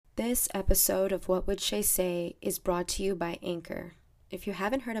This episode of What Would Shay Say is brought to you by Anchor. If you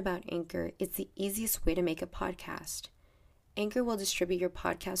haven't heard about Anchor, it's the easiest way to make a podcast. Anchor will distribute your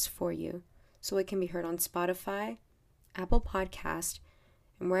podcast for you, so it can be heard on Spotify, Apple Podcast,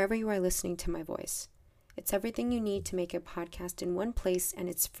 and wherever you are listening to my voice. It's everything you need to make a podcast in one place, and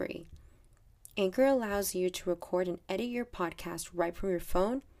it's free. Anchor allows you to record and edit your podcast right from your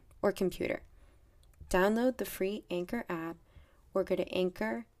phone or computer. Download the free Anchor app or go to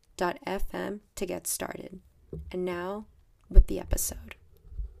anchor.fm to get started. And now, with the episode.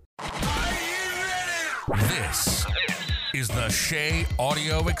 This is the Shay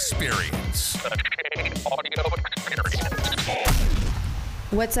Audio Experience.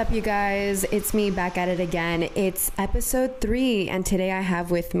 What's up, you guys? It's me back at it again. It's episode 3, and today I have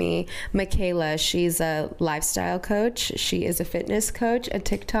with me Michaela. She's a lifestyle coach. She is a fitness coach, a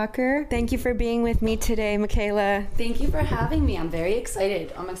TikToker. Thank you for being with me today, Michaela. Thank you for having me. I'm very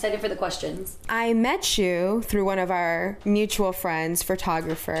excited. I'm excited for the questions. I met you through one of our mutual friends,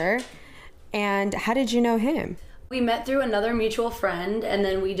 photographer. And how did you know him? We met through another mutual friend, and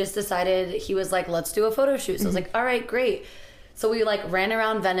then we just decided, he was like, let's do a photo shoot. So I was like, all right, great. So we ran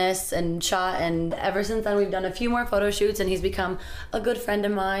around Venice and shot, and ever since then we've done a few more photo shoots, and he's become a good friend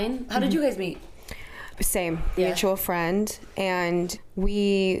of mine. How did you guys meet? Same, mutual friend. And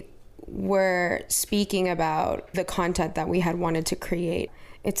we were speaking about the content that we had wanted to create.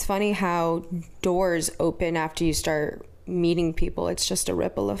 It's funny how doors open after you start meeting people. It's just a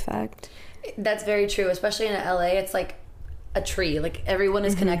ripple effect. That's very true, especially in LA. It's like a tree. Like everyone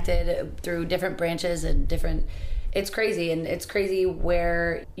is connected through different branches and different... It's crazy, and it's crazy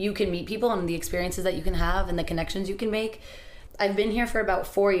where you can meet people and the experiences that you can have and the connections you can make. I've been here for about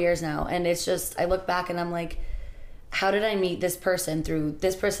 4 years now, and it's just, I look back and I'm like, how did I meet this person through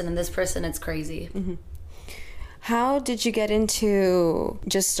this person and this person? It's crazy. How did you get into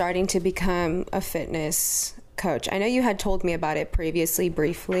just starting to become a fitness coach? I know you had told me about it previously,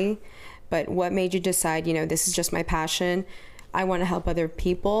 briefly, but what made you decide, this is just my passion, I want to help other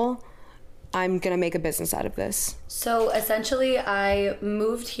people, I'm going to make a business out of this? So essentially I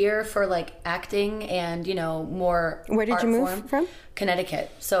moved here for acting and, more Where did you move from?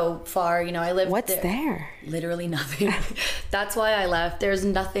 Connecticut. So far, I lived What's there? Literally nothing. That's why I left. There's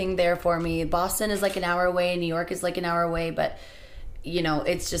nothing there for me. Boston is an hour away. New York is an hour away, but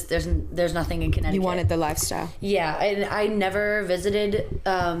it's just, there's nothing in Connecticut. You wanted the lifestyle. Yeah, I never visited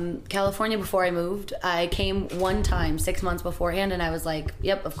California before I moved. I came one time 6 months beforehand, and I was like,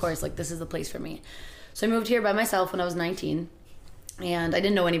 yep, of course, this is the place for me. So I moved here by myself when I was 19, and I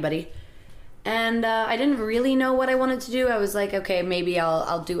didn't know anybody. And I didn't really know what I wanted to do. I was like, okay, maybe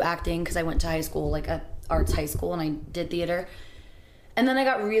I'll do acting, because I went to high school, a arts high school, and I did theater. And then I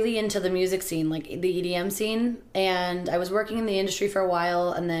got really into the music scene, the EDM scene, and I was working in the industry for a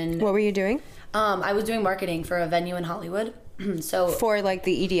while, and then... What were you doing? I was doing marketing for a venue in Hollywood. So for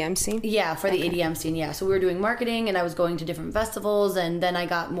the EDM scene? Yeah, for the EDM scene, yeah. So we were doing marketing, and I was going to different festivals, and then I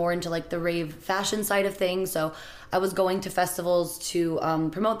got more into the rave fashion side of things. So I was going to festivals to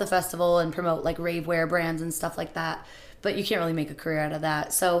promote the festival and promote rave wear brands and stuff like that. But you can't really make a career out of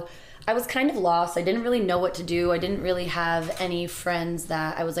that. So I was kind of lost. I didn't really know what to do. I didn't really have any friends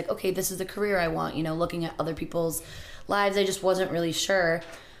that I was like, okay, this is the career I want, looking at other people's lives. I just wasn't really sure.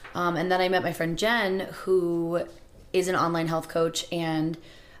 And then I met my friend Jen, who is an online health coach, and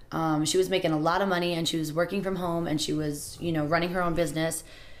she was making a lot of money, and she was working from home, and she was, running her own business.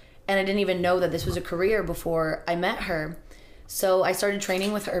 And I didn't even know that this was a career before I met her. So I started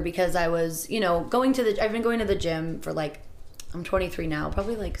training with her because I was, I've been going to the gym for I'm 23 now,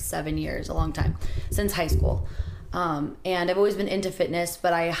 probably 7 years, a long time, since high school. And I've always been into fitness,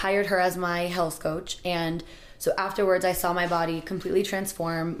 but I hired her as my health coach. And so afterwards, I saw my body completely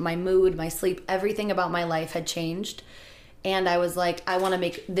transform. My mood, my sleep, everything about my life had changed. And I was like, I want to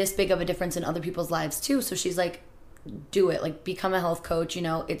make this big of a difference in other people's lives too. So she's like, do it, become a health coach.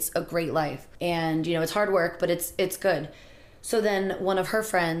 It's a great life. And, it's hard work, but it's good. So then one of her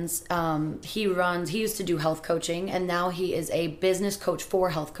friends, he used to do health coaching, and now he is a business coach for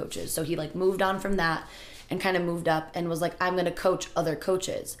health coaches. So he moved on from that and kind of moved up and was like, I'm going to coach other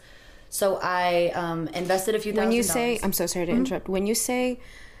coaches. So I invested a few $1,000. When you say, I'm so sorry to interrupt. When you say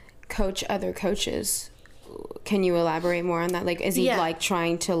coach other coaches, can you elaborate more on that? Is he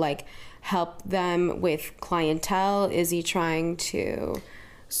trying to help them with clientele? Is he trying to...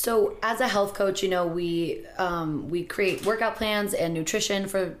 So as a health coach, we create workout plans and nutrition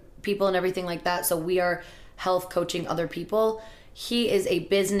for people and everything like that. So we are health coaching other people. He is a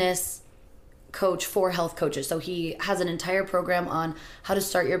business coach for health coaches. So he has an entire program on how to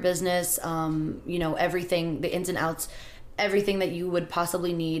start your business, everything, the ins and outs. everything that you would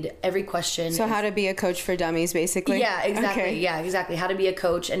possibly need, every question. So how to be a coach for dummies, basically? Yeah, exactly. Okay. Yeah, exactly. How to be a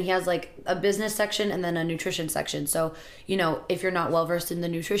coach. And he has like a business section and then a nutrition section. So, you know, if you're not well versed in the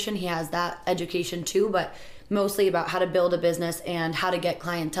nutrition, he has that education too, but mostly about how to build a business and how to get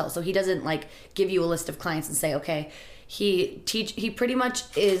clientele. So he doesn't like give you a list of clients and say, okay, he pretty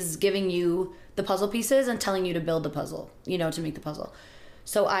much is giving you the puzzle pieces and telling you to build the puzzle, you know, to make the puzzle.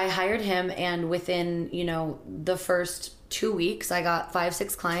 So I hired him, and within, you know, the first 2 weeks, I got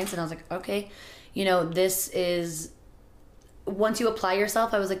 5-6 clients, and I was like, okay, you know, this is, once you apply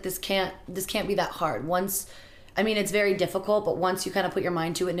yourself, I was like, this can't be that hard. I mean, it's very difficult, but once you kind of put your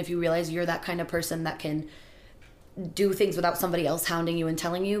mind to it, and if you realize you're that kind of person that can do things without somebody else hounding you and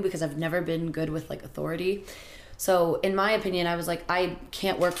telling you, because I've never been good with like authority. So in my opinion, I was like, I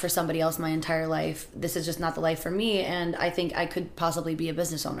can't work for somebody else my entire life. This is just not the life for me. And I think I could possibly be a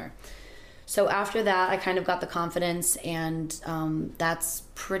business owner. So after that, I kind of got the confidence, and that's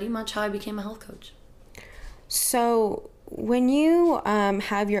pretty much how I became a health coach. So when you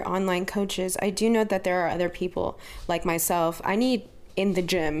have your online coaches, I do know that there are other people like myself. I need in the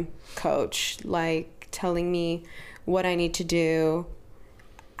gym coach, like telling me what I need to do,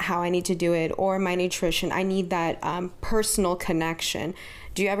 how I need to do it, or my nutrition. I need that personal connection.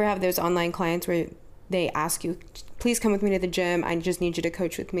 Do you ever have those online clients where they ask you, please come with me to the gym, I just need you to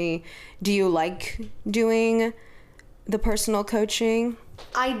coach with me? Do you like doing the personal coaching?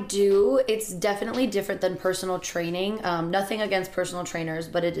 I do. It's definitely different than personal training. Nothing against personal trainers,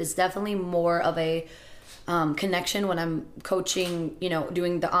 but it is definitely more of a connection when I'm coaching, you know,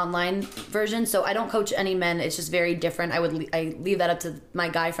 doing the online version. So I don't coach any men. It's just very different. I leave that up to my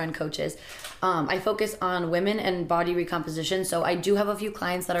guy friend coaches. I focus on women and body recomposition. So I do have a few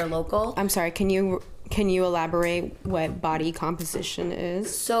clients that are local. I'm sorry, can you elaborate what body composition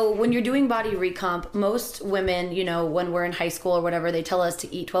is? So when you're doing body recomp, most women, you know, when we're in high school or whatever, they tell us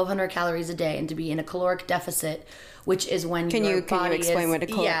to eat 1,200 calories a day and to be in a caloric deficit, which is when Can you explain what a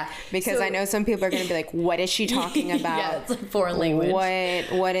caloric? Yeah, because I know some people are going to be like, what is she talking about? Yeah, it's like foreign language.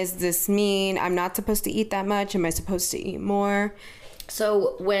 What does this mean? I'm not supposed to eat that much. Am I supposed to eat more?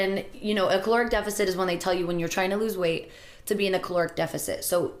 So when, you know, a caloric deficit is when they tell you when you're trying to lose weight to be in a caloric deficit.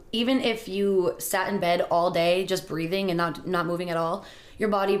 So even if you sat in bed all day just breathing and not moving at all, your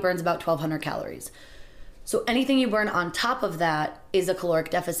body burns about 1,200 calories. So anything you burn on top of that is a caloric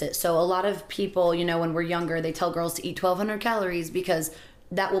deficit. So a lot of people, you know, when we're younger, they tell girls to eat 1,200 calories because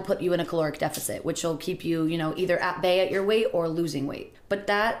that will put you in a caloric deficit, which will keep you, you know, either at bay at your weight or losing weight. But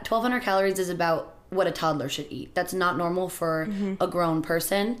that 1,200 calories is about what a toddler should eat. That's not normal for a grown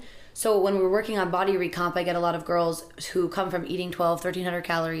person. So when we're working on body recomp, I get a lot of girls who come from eating 1,300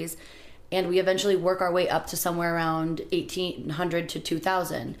 calories, and we eventually work our way up to somewhere around 1,800 to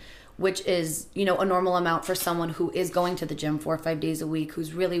 2,000, which is, you know, a normal amount for someone who is going to the gym 4 or 5 days a week,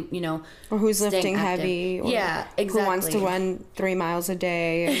 who's really, you know, or who's lifting active. heavy, or yeah, exactly, who wants to run 3 miles a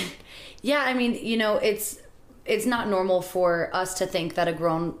day. Yeah, I mean, you know, it's not normal for us to think that a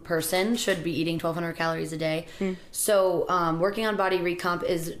grown person should be eating 1,200 calories a day. So working on body recomp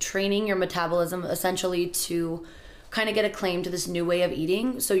is training your metabolism essentially to kind of get a claim to this new way of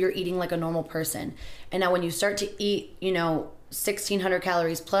eating. So you're eating like a normal person. And now when you start to eat, you know, 1,600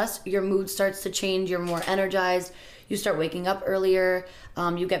 calories plus, your mood starts to change. You're more energized. You start waking up earlier.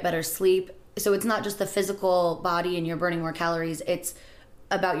 You get better sleep. So it's not just the physical body and you're burning more calories. It's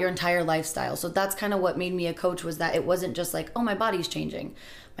about your entire lifestyle. So that's kind of what made me a coach, was that it wasn't just like, oh, my body's changing.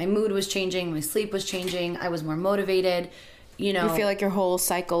 My mood was changing. My sleep was changing. I was more motivated. You know, you feel like your whole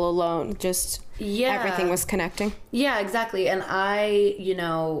cycle alone, just everything was connecting. Yeah, exactly. And I, you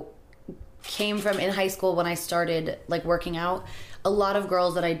know, came from in high school when I started like working out. A lot of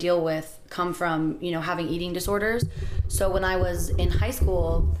girls that I deal with come from, you know, having eating disorders. So when I was in high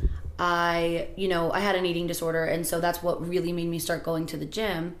school, I had an eating disorder, and so that's what really made me start going to the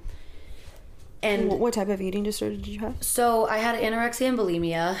gym. And what type of eating disorder did you have? So I had anorexia and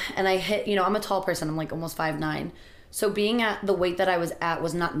bulimia, and I hit, you know, I'm a tall person. I'm like almost 5'9". So being at the weight that I was at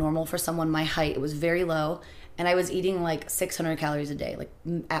was not normal for someone my height. It was very low, and I was eating like 600 calories a day, like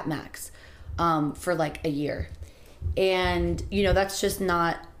at max, for like a year. And, you know, that's just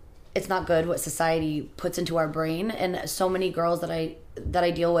it's not good what society puts into our brain. And so many girls that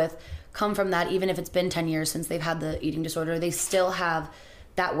I deal with come from that. Even if it's been 10 years since they've had the eating disorder, they still have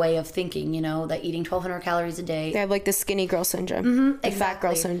that way of thinking, you know, that eating 1,200 calories a day. They have like the skinny girl syndrome, the exactly. fat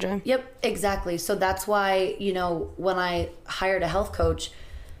girl syndrome. Yep, exactly. So that's why, you know, when I hired a health coach,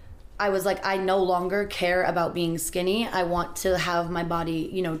 I was like, I no longer care about being skinny. I want to have my body,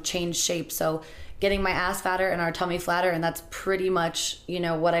 you know, change shape. So getting my ass fatter and our tummy flatter, and that's pretty much, you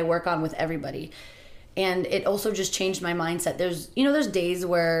know, what I work on with everybody. And it also just changed my mindset. There's days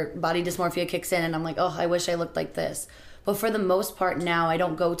where body dysmorphia kicks in and I'm like, oh, I wish I looked like this. But for the most part now, I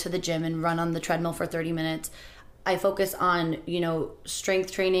don't go to the gym and run on the treadmill for 30 minutes. I focus on,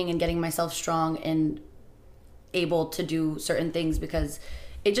 strength training and getting myself strong and able to do certain things, because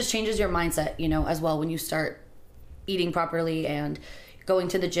it just changes your mindset, as well, when you start eating properly and going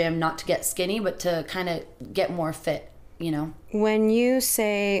to the gym, not to get skinny, but to kind of get more fit, When you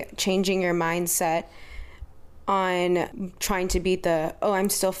say changing your mindset on trying to beat the, oh, I'm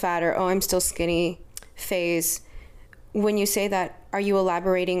still fat, or oh, I'm still skinny phase, when you say that, are you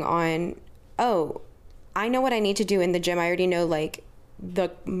elaborating on, oh, I know what I need to do in the gym. I already know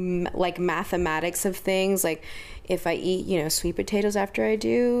the mathematics of things. Like if I eat, sweet potatoes after I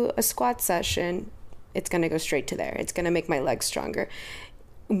do a squat session, it's going to go straight to there. It's going to make my legs stronger.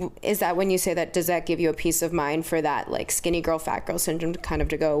 Is that when you say that, does that give you a peace of mind for that skinny girl, fat girl syndrome kind of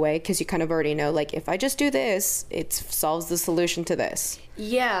to go away? Because you kind of already know, if I just do this, it solves the solution to this.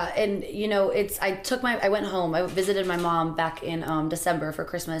 Yeah. And I went home, I visited my mom back in December for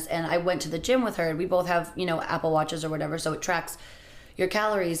Christmas, and I went to the gym with her, and we both have, Apple Watches or whatever. So it tracks your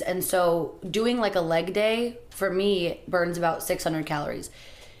calories. And so doing a leg day for me burns about 600 calories.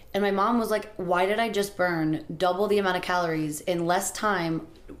 And my mom was like, why did I just burn double the amount of calories in less time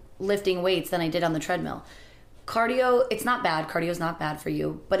lifting weights than I did on the treadmill? Cardio, it's not bad. Cardio is not bad for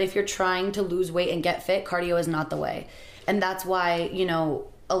you. But if you're trying to lose weight and get fit, cardio is not the way. And that's why,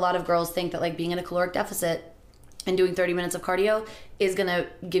 a lot of girls think that being in a caloric deficit and doing 30 minutes of cardio is going to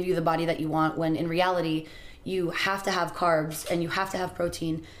give you the body that you want, when in reality, you have to have carbs and you have to have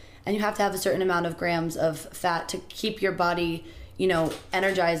protein and you have to have a certain amount of grams of fat to keep your body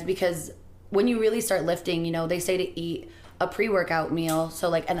energized. Because when you really start lifting, they say to eat a pre-workout meal.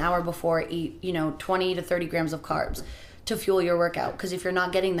 So an hour before, eat, 20 to 30 grams of carbs to fuel your workout. Because if you're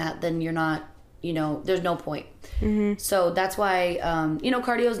not getting that, then you're not, there's no point. Mm-hmm. So that's why,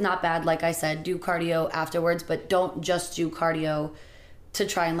 cardio is not bad. Like I said, do cardio afterwards, but don't just do cardio to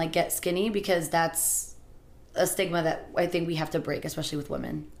try and get skinny, because that's a stigma that I think we have to break, especially with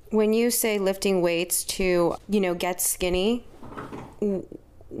women. When you say lifting weights to, get skinny,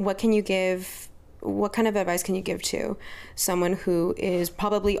 what kind of advice can you give to someone who is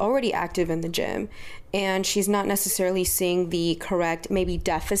probably already active in the gym and she's not necessarily seeing the correct maybe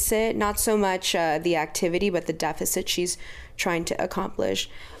deficit, not so much the activity, but the deficit she's trying to accomplish?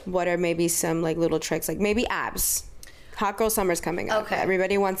 What are maybe some little tricks, maybe abs? Hot girl summer's coming up. Okay.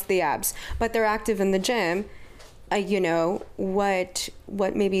 Everybody wants the abs, but they're active in the gym.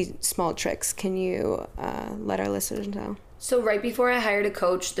 What maybe small tricks can you let our listeners know? So right before I hired a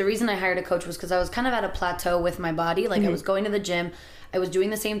coach, the reason I hired a coach was because I was kind of at a plateau with my body. I was going to the gym, I was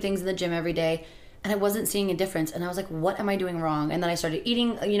doing the same things in the gym every day, and I wasn't seeing a difference. And I was like, what am I doing wrong? And then I started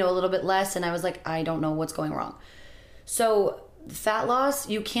eating, a little bit less, and I was like, I don't know what's going wrong. So fat loss,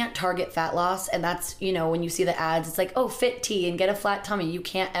 you can't target fat loss. And that's, when you see the ads, it's like, oh, fit tea and get a flat tummy. You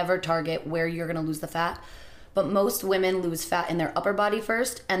can't ever target where you're going to lose the fat. But most women lose fat in their upper body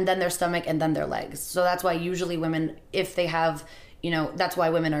first, and then their stomach, and then their legs. So that's why usually women, if they have, that's why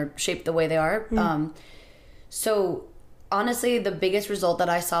women are shaped the way they are. So honestly, the biggest result that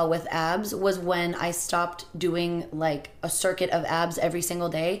I saw with abs was when I stopped doing a circuit of abs every single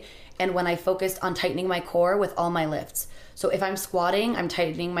day, and when I focused on tightening my core with all my lifts. So if I'm squatting, I'm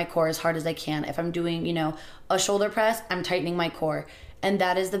tightening my core as hard as I can. If I'm doing, a shoulder press, I'm tightening my core. And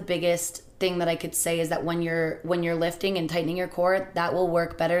that is the biggest thing that I could say, is that when you're lifting and tightening your core, that will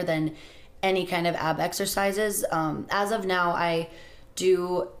work better than any kind of ab exercises. As of now, I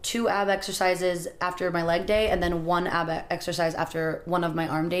do 2 ab exercises after my leg day, and then 1 ab exercise after one of my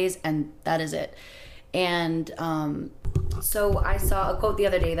arm days, and that is it. And so I saw a quote the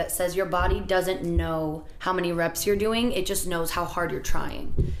other day that says, your body doesn't know how many reps you're doing, it just knows how hard you're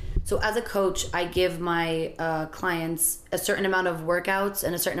trying. So as a coach, I give my clients a certain amount of workouts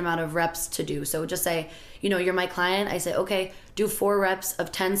and a certain amount of reps to do. So just say, you're my client. I say, okay, do 4 reps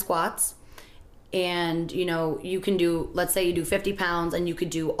of 10 squats. And, you can do, let's say you do 50 pounds and you could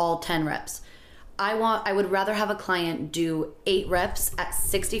do all 10 reps. I would rather have a client do 8 reps at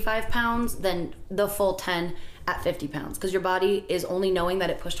 65 pounds than the full 10 at 50 pounds, because your body is only knowing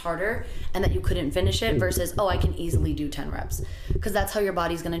that it pushed harder and that you couldn't finish it, versus, oh, I can easily do 10 reps. Because that's how your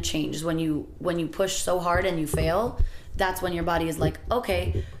body's going to change. When you push so hard and you fail, that's when your body is like,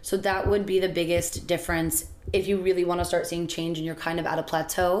 okay. So that would be the biggest difference if you really want to start seeing change and you're kind of at a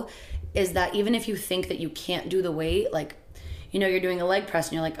plateau, is that even if you think that you can't do the weight, you're doing a leg press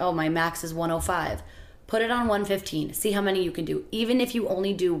and you're like, oh, my max is 105. put it on 115, see how many you can do. Even if you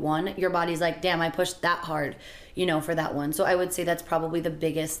only do one, your body's like, damn, I pushed that hard, you know, for that one. So I would say that's probably the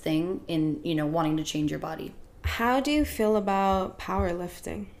biggest thing in, you know, wanting to change your body. How do you feel about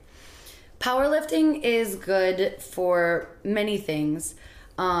powerlifting? Powerlifting is good for many things.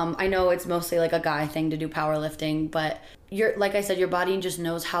 I know it's mostly like a guy thing to do powerlifting, but like I said, your body just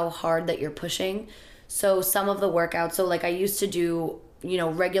knows how hard that you're pushing. So some of the workouts, so like I used to do, you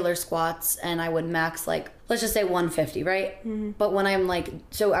know, regular squats and I would max like, let's just say 150, right? Mm-hmm. But when I'm like,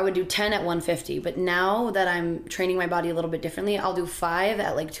 so I would do 10 at 150, but now that I'm training my body a little bit differently, I'll do 5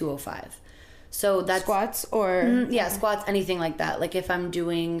 at like 205. So that's squats or yeah, squats, anything like that. Like if I'm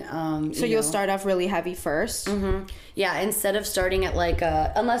doing so you'll start off really heavy first. Mm-hmm. Yeah, instead of starting at like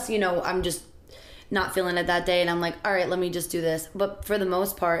unless, you know, I'm just not feeling it that day and I'm like, all right, let me just do this. But for the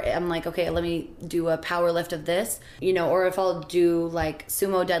most part, I'm like, okay, let me do a power lift of this, you know, or if I'll do like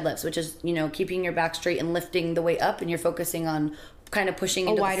sumo deadlifts, which is, you know, keeping your back straight and lifting the weight up and you're focusing on kind of pushing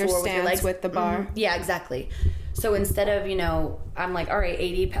into a wider the floor with your legs. stance with the bar. Mm-hmm. Yeah, exactly. So instead of, you know, I'm like, all right,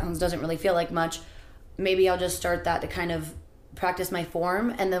 80 pounds doesn't really feel like much. Maybe I'll just start that to kind of practice my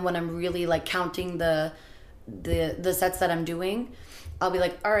form. And then when I'm really like counting the sets that I'm doing, I'll be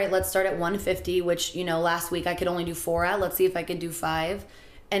like, all right, let's start at 150, which, you know, last week I could only do 4 at. Let's see if I could do 5.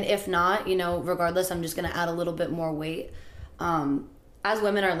 And if not, you know, regardless, I'm just going to add a little bit more weight. As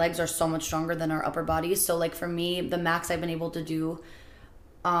women, our legs are so much stronger than our upper bodies. So like for me, the max I've been able to do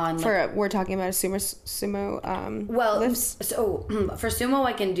on we're talking about a sumo lifts. So for sumo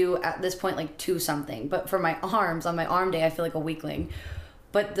I can do at this point like 2 something, but for my arms, on my arm day I feel like a weakling.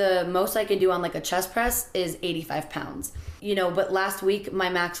 But the most I can do on like a chest press is 85 pounds, you know. But last week my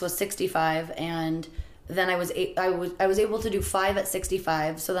max was 65, and then I was able to do 5 at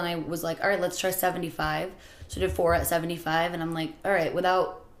 65. So then I was like, all right, let's try 75. So I did 4 at 75, and I'm like, all right,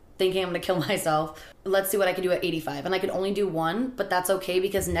 without thinking I'm gonna kill myself, let's see what I can do at 85. And I could only do 1, but that's okay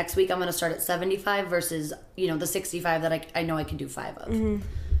because next week I'm gonna start at 75 versus, you know, the 65 that I know I can do 5 of. Mm-hmm.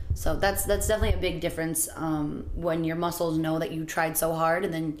 So that's definitely a big difference when your muscles know that you tried so hard.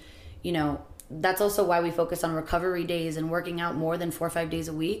 And then, you know, that's also why we focus on recovery days and working out more than 4 or 5 days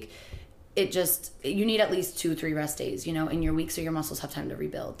a week. You need at least 2-3 rest days, you know, in your week so your muscles have time to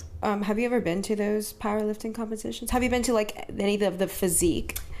rebuild. Have you ever been to those powerlifting competitions? Have you been to like any of the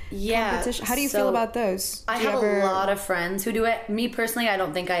physique competition? How do you feel about those? I have a lot of friends who do it. Me personally, I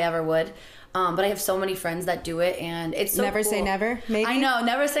don't think I ever would. But I have so many friends that do it, and it's so never cool. Say never, maybe? I know,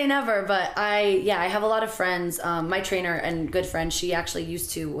 never say never, but I have a lot of friends. My trainer and good friend, she actually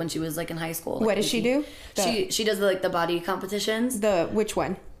used to when she was like in high school. What does she do? She does the body competitions. Which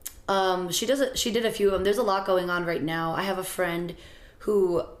one? She did a few of them. There's a lot going on right now. I have a friend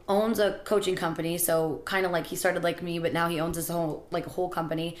who owns a coaching company, so kind of like he started like me, but now he owns his whole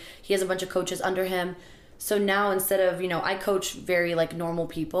company. He has a bunch of coaches under him. So now instead of, you know, I coach very like normal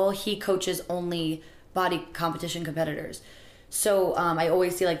people, he coaches only body competition competitors. So I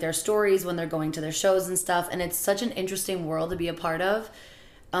always see like their stories when they're going to their shows and stuff, and it's such an interesting world to be a part of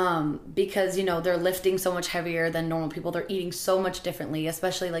because, you know, they're lifting so much heavier than normal people. They're eating so much differently,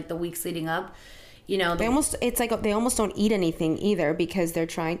 especially like the weeks leading up. You know, they almost don't eat anything either because they're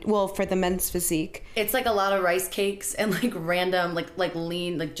trying, well, for the men's physique, it's like a lot of rice cakes and like random like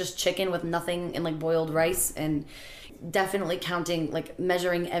lean, like just chicken with nothing and like boiled rice, and definitely counting, like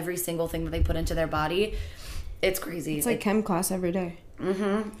measuring every single thing that they put into their body. It's crazy. It's like chem class every day.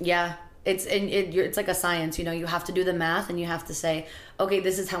 Mm-hmm. Yeah. It's like a science, you know. You have to do the math and you have to say, okay,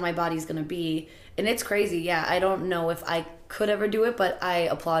 this is how my body's gonna be. And it's crazy. Yeah, I don't know if I could ever do it, but I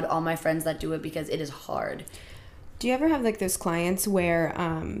applaud all my friends that do it because it is hard. Do you ever have like those clients where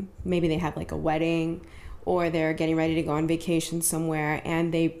maybe they have like a wedding or they're getting ready to go on vacation somewhere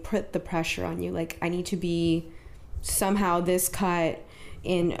and they put the pressure on you, like, I need to be somehow this cut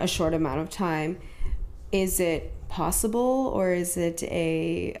in a short amount of time? Is it possible, or is it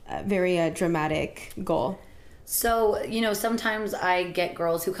a very dramatic goal? So, you know, sometimes I get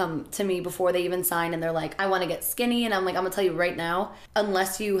girls who come to me before they even sign and they're like, I want to get skinny. And I'm like, I'm gonna tell you right now,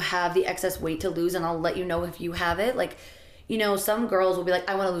 unless you have the excess weight to lose, and I'll let you know if you have it. Like, you know, some girls will be like,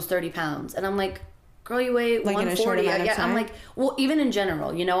 I want to lose 30 pounds. And I'm like, girl, you weigh like 140. In a short amount of time? I'm like, well, even in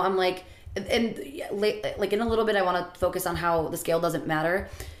general, you know, I'm like, and like in a little bit, I want to focus on how the scale doesn't matter.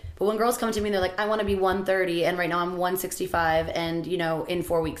 But when girls come to me and they're like, I want to be 130 and right now I'm 165 and, you know, in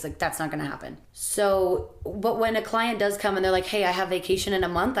 4 weeks, like, that's not going to happen. So, but when a client does come and they're like, hey, I have vacation in a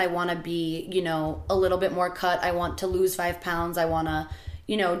month, I want to be, you know, a little bit more cut. I want to lose 5 pounds. I want to,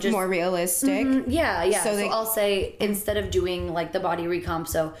 you know, just more realistic. Mm-hmm, yeah. So I'll say, instead of doing like the body recomp,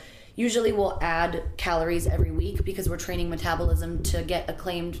 so usually we'll add calories every week because we're training metabolism to get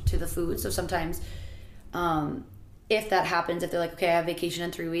acclaimed to the food. So sometimes If that happens, if they're like, okay, I have vacation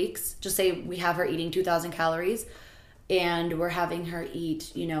in 3 weeks, just say we have her eating 2,000 calories and we're having her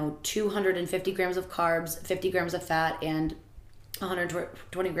eat, 250 grams of carbs, 50 grams of fat, and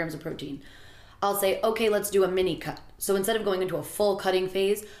 120 grams of protein. I'll say, okay, let's do a mini cut. So instead of going into a full cutting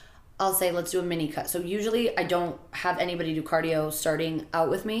phase, I'll say, let's do a mini cut. So usually I don't have anybody do cardio starting out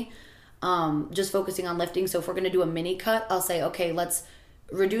with me, just focusing on lifting. So if we're going to do a mini cut, I'll say, okay, let's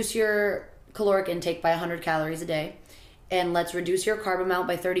reduce your caloric intake by 100 calories a day. And let's reduce your carb amount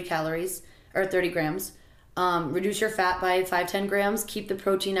by 30 calories or 30 grams. Reduce your fat by 5-10 grams. Keep the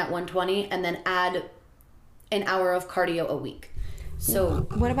protein at 120, and then add an hour of cardio a week. So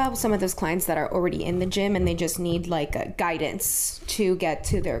what about some of those clients that are already in the gym and they just need like a guidance to get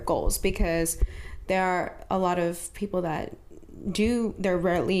to their goals? Because there are a lot of people that they're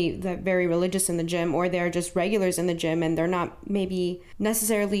very religious in the gym, or they're just regulars in the gym and they're not maybe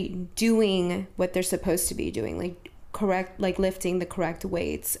necessarily doing what they're supposed to be doing, like lifting the correct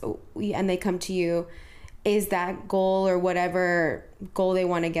weights, and they come to you. Is that goal, or whatever goal they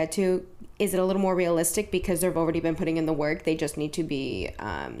want to get to, is it a little more realistic because they've already been putting in the work? They just need to be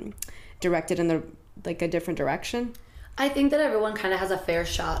directed in a different direction? I think that everyone kind of has a fair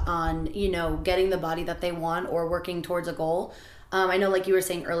shot on, getting the body that they want or working towards a goal. I know, like you were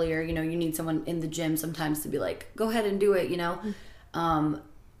saying earlier, you need someone in the gym sometimes to be like, go ahead and do it,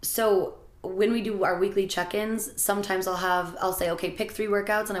 So when we do our weekly check-ins, sometimes I'll say, okay, pick 3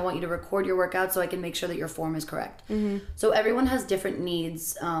 workouts and I want you to record your workouts so I can make sure that your form is correct. Mm-hmm. So everyone has different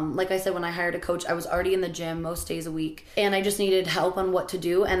needs. Like I said, when I hired a coach, I was already in the gym most days a week and I just needed help on what to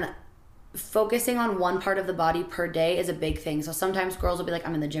do. And focusing on one part of the body per day is a big thing. So sometimes girls will be like,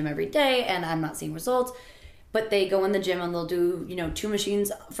 I'm in the gym every day and I'm not seeing results. But they go in the gym and they'll do, 2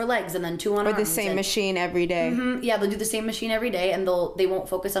 machines for legs and then 2 on arms. Or the same machine every day. Mm-hmm, yeah, they'll do the same machine every day and they won't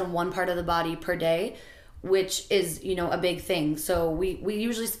focus on one part of the body per day, which is, a big thing. So we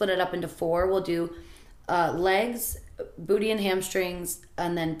usually split it up into 4. We'll do legs, booty and hamstrings,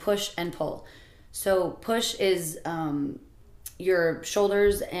 and then push and pull. So push is your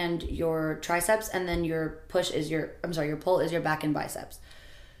shoulders and your triceps, and then your pull is your back and biceps.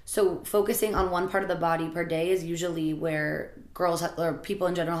 So focusing on one part of the body per day is usually where girls or people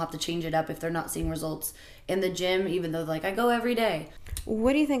in general have to change it up if they're not seeing results in the gym, even though I go every day.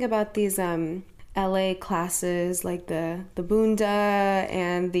 What do you think about these LA classes, like the Bunda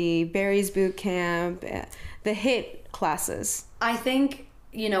and the Barry's Boot Camp, the HIIT classes? I think,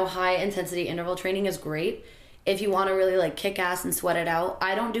 high intensity interval training is great if you want to really kick ass and sweat it out.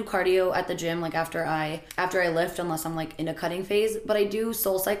 I don't do cardio at the gym after I lift unless I'm in a cutting phase, but I do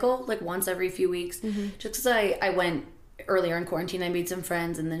Soul Cycle once every few weeks. Mm-hmm. Just because I went earlier in quarantine. I made some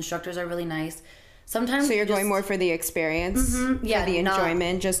friends and the instructors are really nice. Sometimes so you're going more for the experience, mm-hmm, yeah, for the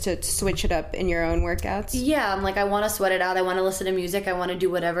enjoyment, just to switch it up in your own workouts? Yeah, I'm I want to sweat it out. I want to listen to music. I want to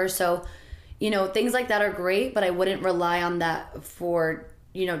do whatever. So, things like that are great, but I wouldn't rely on that for,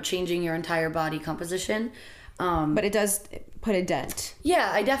 changing your entire body composition. But it does put a dent.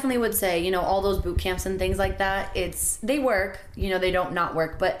 Yeah, I definitely would say, all those boot camps and things like that, they work, they don't not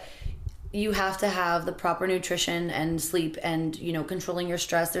work, but you have to have the proper nutrition and sleep and, controlling your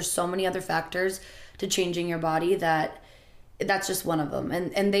stress. There's so many other factors to changing your body that's just one of them.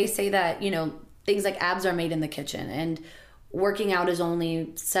 And they say that, things like abs are made in the kitchen and working out is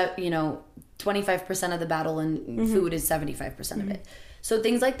only, 25% of the battle and mm-hmm. food is 75% mm-hmm. of it. So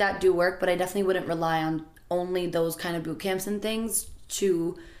things like that do work, but I definitely wouldn't rely on only those kind of boot camps and things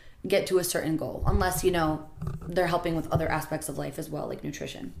to get to a certain goal, unless, they're helping with other aspects of life as well, like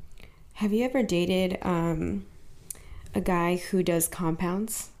nutrition. Have you ever dated a guy who does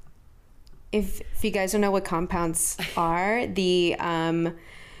compounds? If you guys don't know what compounds are, the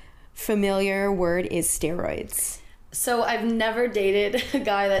familiar word is steroids. So I've never dated a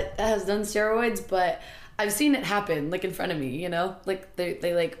guy that has done steroids, but I've seen it happen, in front of me,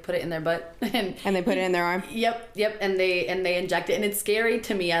 they put it in their butt and they put it in their arm. Yep. And they inject it, and it's scary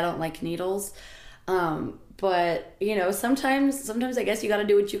to me. I don't like needles. But sometimes I guess you got to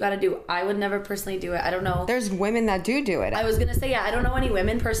do what you got to do. I would never personally do it. I don't know. There's women that do it. I was going to say, yeah, I don't know any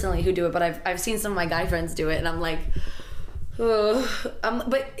women personally who do it, but I've seen some of my guy friends do it, and I'm like, ugh.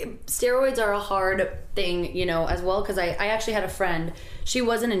 But steroids are a hard thing, as well, because I actually had a friend. She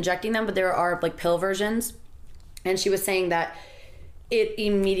wasn't injecting them, but there are pill versions, and she was saying that it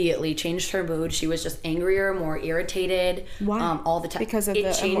immediately changed her mood. She was just angrier, more irritated. Why? All the time. Because of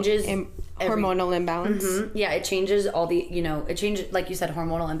the changes hormonal imbalance. Mm-hmm. Yeah, it changes all the, it changes, like you said,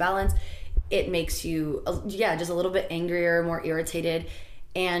 hormonal imbalance. It makes you, just a little bit angrier, more irritated,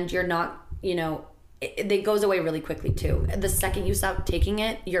 and you're not, it goes away really quickly too. The second you stop taking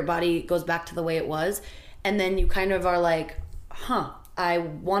it, your body goes back to the way it was, and then you kind of are like, I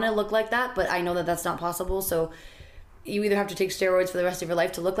want to look like that, but I know that that's not possible. So you either have to take steroids for the rest of your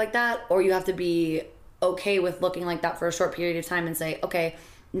life to look like that, or you have to be okay with looking like that for a short period of time and say, okay,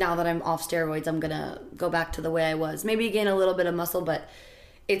 now that I'm off steroids, I'm gonna go back to the way I was. Maybe gain a little bit of muscle, but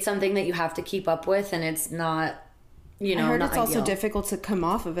it's something that you have to keep up with, and it's not, I heard it's also difficult to come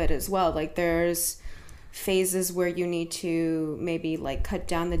off of it as well. Like there's phases where you need to maybe like cut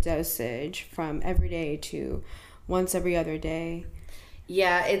down the dosage from every day to once every other day.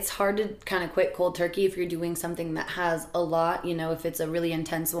 Yeah, it's hard to kind of quit cold turkey if you're doing something that has a lot, if it's a really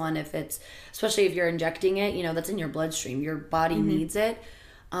intense one, especially if you're injecting it, that's in your bloodstream, your body needs it.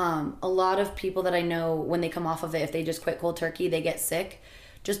 A lot of people that I know, when they come off of it, if they just quit cold turkey, they get sick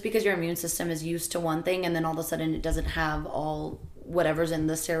just because your immune system is used to one thing, and then all of a sudden it doesn't have all whatever's in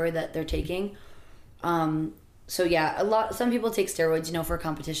the steroid that they're taking. So yeah, some people take steroids, for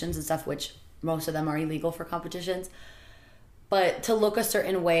competitions and stuff, which most of them are illegal for competitions. But to look a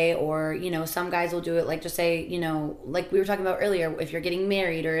certain way, or, some guys will do it, like just say, like we were talking about earlier, if you're getting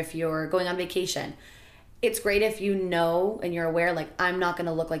married or if you're going on vacation, it's great if you know and you're aware, like, I'm not going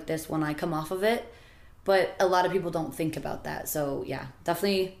to look like this when I come off of it. But a lot of people don't think about that. So yeah,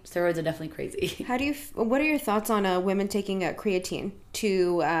 definitely, steroids are definitely crazy. What are your thoughts on women taking creatine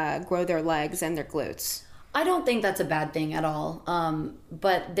to grow their legs and their glutes? I don't think that's a bad thing at all.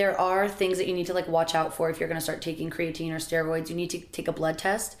 But there are things that you need to watch out for if you're going to start taking creatine or steroids. You need to take a blood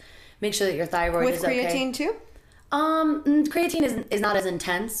test, make sure that your thyroid is okay. With creatine too? Creatine is not as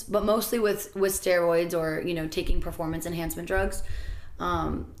intense, but mostly with steroids or, taking performance enhancement drugs.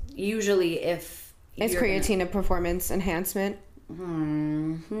 Usually if... Is creatine a performance enhancement?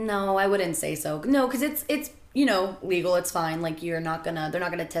 No, I wouldn't say so. No, because it's legal. It's fine. Like they're not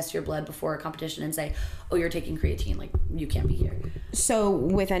gonna test your blood before a competition and say, oh, you're taking creatine. Like you can't be here. So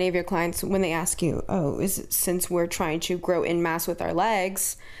with any of your clients, when they ask you, since we're trying to grow in mass with our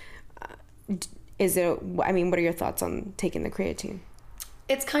legs, what are your thoughts on taking the creatine?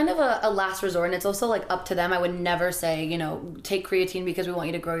 It's kind of a last resort, and it's also up to them. I would never say, take creatine because we want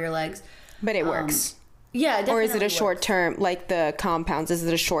you to grow your legs. But it works. Yeah, it definitely Or is it a works. short term, like the compounds? Is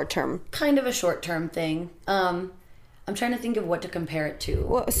it a short term? Kind of a short term thing. I'm trying to think of what to compare it to.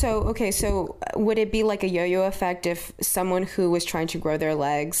 Well, so would it be like a yo-yo effect if someone who was trying to grow their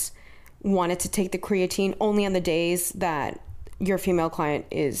legs wanted to take the creatine only on the days that your female client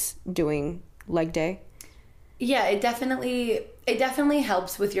is doing leg day? Yeah, it definitely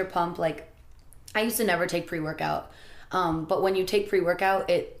helps with your pump. Like, I used to never take pre-workout. But when you take pre-workout,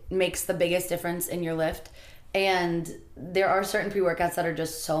 it makes the biggest difference in your lift. And there are certain pre-workouts that are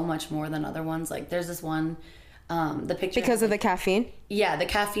just so much more than other ones. Like there's this one, the picture. Because of the caffeine? Yeah, the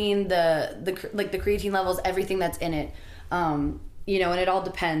caffeine, the creatine levels, everything that's in it. And it all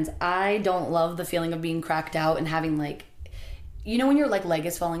depends. I don't love the feeling of being cracked out and having when your leg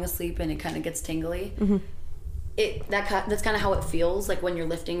is falling asleep and it kind of gets tingly. Mm-hmm. That's kind of how it feels. Like when you're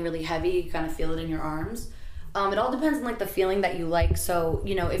lifting really heavy, you kind of feel it in your arms. It all depends on the feeling that you like. So,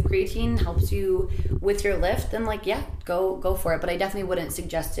 if creatine helps you with your lift, then go for it. But I definitely wouldn't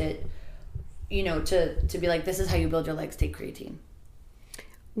suggest it, to be like, this is how you build your legs, take creatine.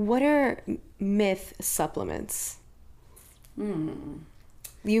 What are myth supplements? You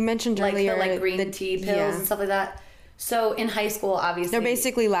mentioned earlier the green tea pills and stuff like that. So in high school, obviously, they're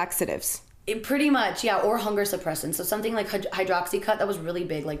basically laxatives. Pretty much, yeah, or hunger suppressants. So something like Hydroxycut, that was really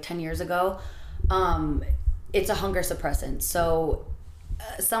big 10 years ago. It's a hunger suppressant. So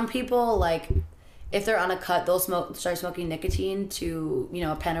some people, if they're on a cut, they'll start smoking nicotine to,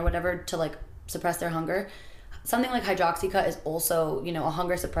 a pen or whatever to suppress their hunger. Something like Hydroxycut is also, a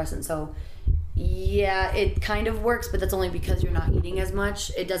hunger suppressant. So yeah, it kind of works, but that's only because you're not eating as much.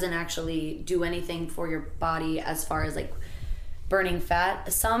 It doesn't actually do anything for your body as far as burning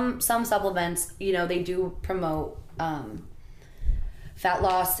fat. Some supplements, they do promote fat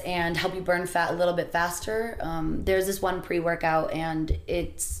loss and help you burn fat a little bit faster. There's this one pre-workout, and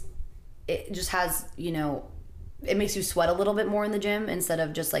it just has, it makes you sweat a little bit more in the gym instead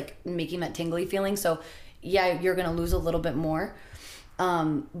of just making that tingly feeling. So yeah, you're gonna lose a little bit more.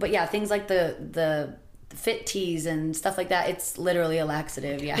 But yeah, things like the fit teas and stuff like that, it's literally a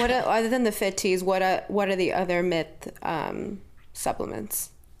laxative. Yeah. Other than the fit teas, what are the other myth supplements?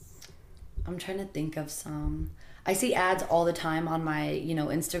 I'm trying to think of some. I see ads all the time on my,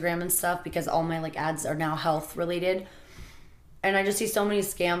 Instagram and stuff, because all my ads are now health related. And I just see so many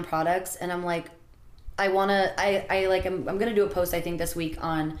scam products, and I'm like, I'm going to do a post, I think, this week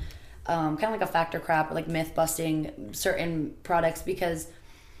on kind of a factor crap or myth busting certain products, because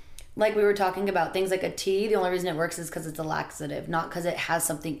like we were talking about, things like a tea, the only reason it works is because it's a laxative, not because it has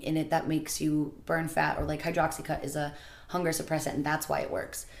something in it that makes you burn fat, or like Hydroxycut is a hunger suppressant and that's why it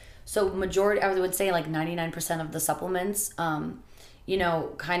works. So majority, I would say like 99% of the supplements, you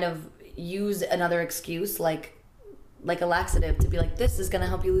know, kind of use another excuse like a laxative to be like, this is going to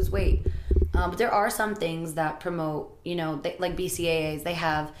help you lose weight. But there are some things that promote, you know, like BCAAs, they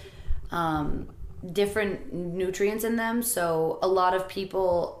have different nutrients in them. So a lot of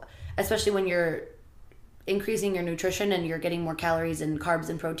people, especially when you're increasing your nutrition and you're getting more calories and carbs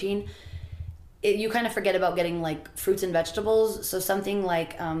and protein, you kind of forget about getting like fruits and vegetables. So something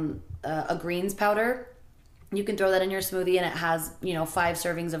like a greens powder, you can throw that in your smoothie and it has, you know, 5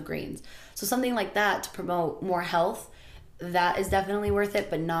 servings of greens. So something like that to promote more health, that is definitely worth it,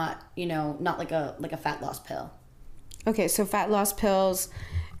 but not, you know, not like a fat loss pill. Okay, so fat loss pills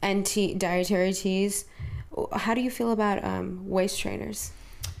and dietary teas. How do you feel about waist trainers?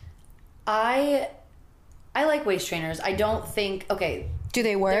 I like waist trainers. I don't think, okay. Do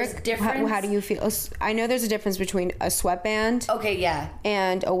they work? There's difference. How do you feel? I know there's a difference between a sweatband. Okay, yeah.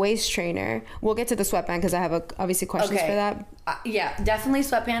 And a waist trainer. We'll get to the sweatband because I have obviously questions for that. Yeah, definitely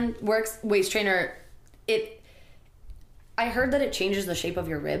sweatband works. Waist trainer, I heard that it changes the shape of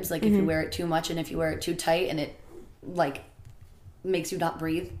your ribs, like if you wear it too much and if you wear it too tight, and it like makes you not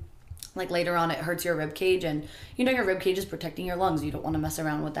breathe. Like later on it hurts your rib cage, and you know your rib cage is protecting your lungs. You don't want to mess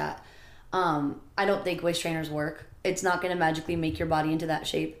around with that. I don't think waist trainers work. It's not going to magically make your body into that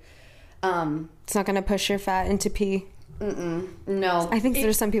shape. It's not going to push your fat into pee. No. I think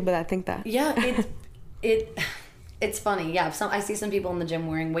there's some people that think that. Yeah, it's funny. Yeah, I see some people in the gym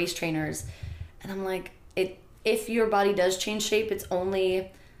wearing waist trainers, and I'm like, if your body does change shape, it's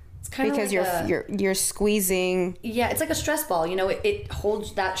kind of because like you're squeezing. Yeah, it's like a stress ball. You know, it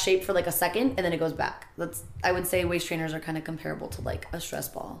holds that shape for like a second and then it goes back. I would say waist trainers are kind of comparable to like a stress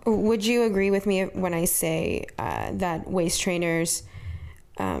ball. Would you agree with me when I say that waist trainers,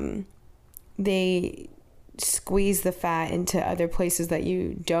 they squeeze the fat into other places that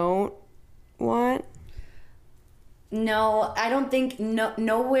you don't want? No, I don't think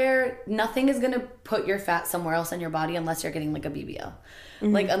nothing is going to put your fat somewhere else in your body unless you're getting like a BBL.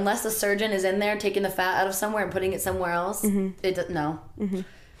 Mm-hmm. Like unless the surgeon is in there taking the fat out of somewhere and putting it somewhere else, no. Mm-hmm.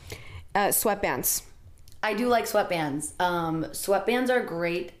 Sweatbands. I do like sweatbands. Sweatbands are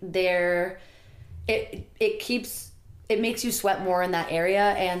great. It makes you sweat more in that area,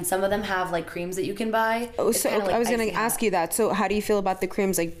 and some of them have like creams that you can buy. Oh, so like I was going to ask you that. So how do you feel about the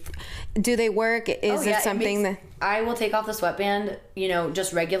creams? Like, do they work? Is it something that I will take off the sweatband, you know,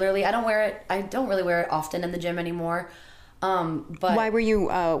 just regularly. I don't wear it. I don't really wear it often in the gym anymore. But why were you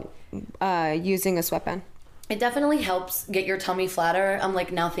using a sweatband? It definitely helps get your tummy flatter. I'm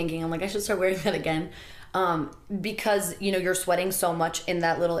like now thinking, I should start wearing that again. Because, you know, you're sweating so much in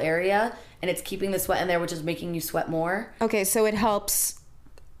that little area and it's keeping the sweat in there, which is making you sweat more. Okay, so it helps,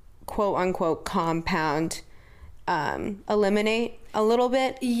 quote unquote, compound, eliminate a little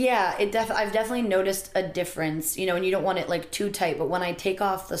bit. Yeah, I've definitely noticed a difference, you know, and you don't want it like too tight, but when I take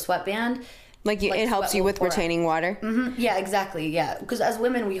off the sweatband, it helps you with retaining water. Mm-hmm. Yeah, exactly. Yeah, because as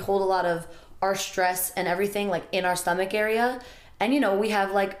women, we hold a lot of our stress and everything like in our stomach area. And, you know, we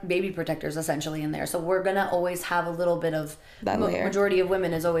have, like, baby protectors essentially in there. So we're going to always have a little bit of... That layer. Majority of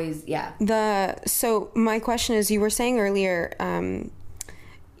women is always, yeah. So my question is, you were saying earlier,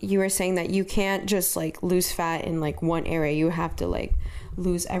 you were saying that you can't just, like, lose fat in, like, one area. You have to, like,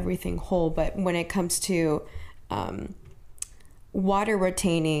 lose everything whole. But when it comes to water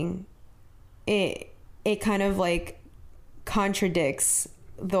retaining, it kind of, like, contradicts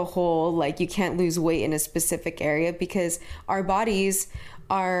the whole, like, you can't lose weight in a specific area, because our bodies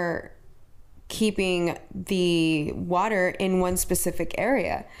are keeping the water in one specific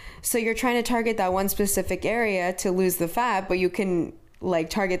area. So you're trying to target that one specific area to lose the fat, but you can, like,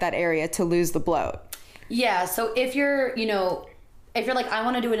 target that area to lose the bloat. Yeah, so if you're like, I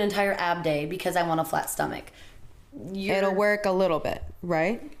want to do an entire ab day because I want a flat stomach, it'll work a little bit,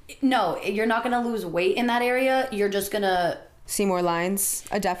 right? No, you're not going to lose weight in that area. You're just going to see more lines,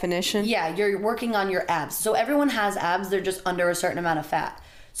 a definition. Yeah, you're working on your abs. So everyone has abs, they're just under a certain amount of fat.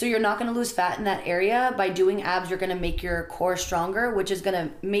 So you're not going to lose fat in that area. By doing abs, you're going to make your core stronger, which is going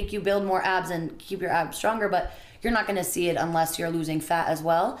to make you build more abs and keep your abs stronger, but you're not going to see it unless you're losing fat as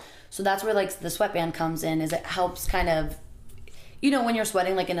well. So that's where, like, the sweatband comes in, is it helps kind of, you know, when you're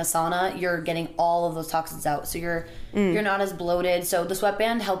sweating, like in a sauna, you're getting all of those toxins out. So you're not as bloated. So the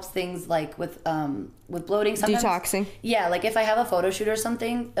sweatband helps things like with bloating. Sometimes, detoxing. Yeah, like if I have a photo shoot or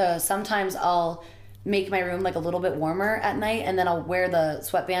something, sometimes I'll make my room like a little bit warmer at night, and then I'll wear the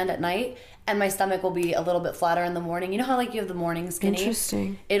sweatband at night, and my stomach will be a little bit flatter in the morning. You know how like you have the morning skinny?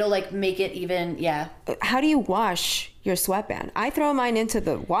 Interesting. It'll like make it even, yeah. How do you wash your sweatband? I throw mine into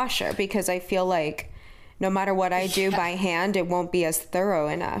the washer because I feel like no matter what I do by hand, it won't be as thorough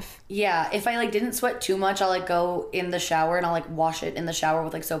enough. Yeah, if I like didn't sweat too much, I'll like go in the shower and I'll like wash it in the shower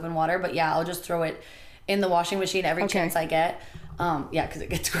with like soap and water. But yeah, I'll just throw it in the washing machine every chance I get. Yeah, because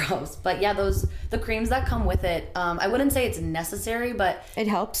it gets gross. But yeah, the creams that come with it, I wouldn't say it's necessary, but it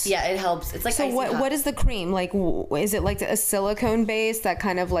helps. Yeah, it helps. It's like so. What is the cream like? Is it like a silicone base that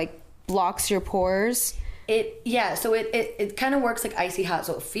kind of like blocks your pores? So it kind of works like icy hot.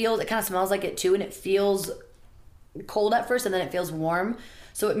 So it kind of smells like it too, and it feels cold at first, and then it feels warm.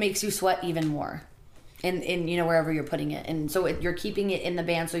 So it makes you sweat even more, in you know wherever you're putting it. And so you're keeping it in the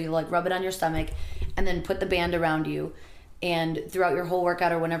band. So you like rub it on your stomach, and then put the band around you. And throughout your whole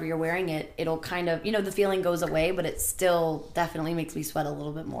workout or whenever you're wearing it, it'll kind of, you know, the feeling goes away, but it still definitely makes me sweat a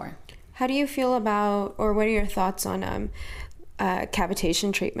little bit more. How do you feel about, or what are your thoughts on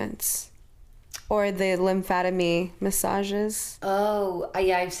cavitation treatments or the lymphadomy massages? Oh,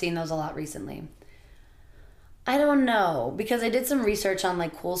 yeah, I've seen those a lot recently. I don't know, because I did some research on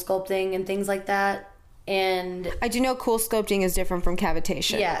like cool sculpting and things like that. And I do know cool sculpting is different from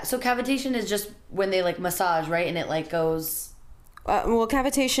cavitation. Yeah, so cavitation is just when they like massage, right? And it like goes... well,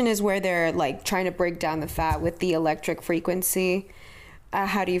 cavitation is where they're like trying to break down the fat with the electric frequency.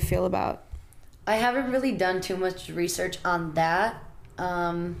 How do you feel about? I haven't really done too much research on that.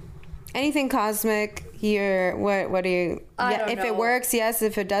 Anything cosmic here? What do you? I don't know. If it works, yes.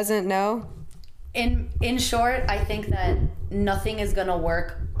 If it doesn't, no. In short, I think that nothing is gonna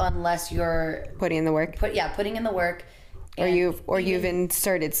work unless you're putting in the work. Putting in the work. Or you've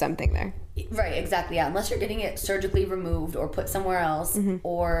inserted something there. Right, exactly. Yeah, unless you're getting it surgically removed or put somewhere else,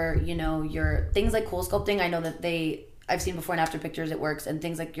 or you know, your things like cool sculpting. I know that I've seen before and after pictures. It works, and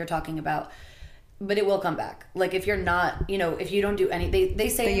things like you're talking about. But it will come back. Like if you're not, you know, if you don't do any, they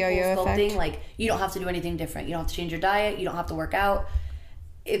say in cool sculpting, like you don't have to do anything different. You don't have to change your diet. You don't have to work out.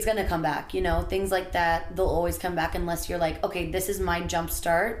 It's going to come back, you know, things like that. They'll always come back unless you're like, okay, this is my jump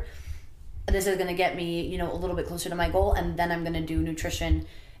start. This is going to get me, you know, a little bit closer to my goal. And then I'm going to do nutrition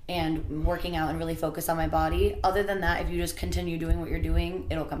and working out and really focus on my body. Other than that, if you just continue doing what you're doing,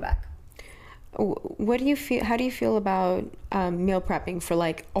 it'll come back. What do you feel? How do you feel about meal prepping for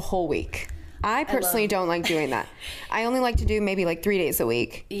like a whole week? I personally don't like doing that. I only like to do maybe like 3 days a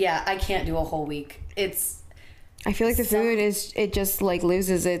week. Yeah, I can't do a whole week. I feel like the food it just like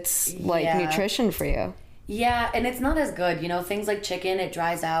loses its like nutrition for you. Yeah, and it's not as good, you know, things like chicken, it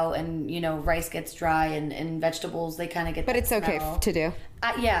dries out, and you know, rice gets dry, and vegetables, they kind of get. But it's okay to do.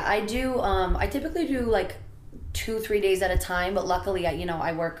 I do. I typically do like 2-3 days at a time, but luckily,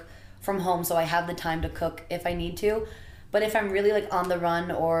 I work from home, so I have the time to cook if I need to. But if I'm really like on the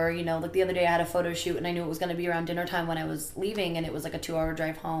run, or you know, like the other day I had a photo shoot and I knew it was going to be around dinner time when I was leaving, and it was like a 2-hour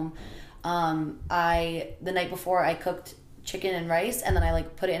drive home. The night before I cooked chicken and rice, and then I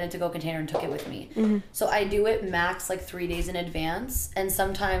like put it in a to-go container and took it with me. So I do it max like 3 days in advance, and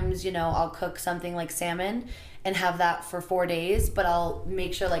sometimes, you know, I'll cook something like salmon and have that for 4 days, but I'll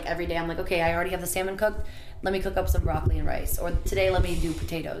make sure like every day I'm like, okay, I already have the salmon cooked, let me cook up some broccoli and rice, or today let me do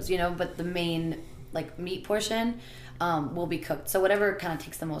potatoes, you know, but the main like meat portion will be cooked. So whatever kind of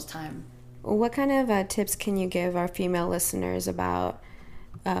takes the most time. What kind of tips can you give our female listeners about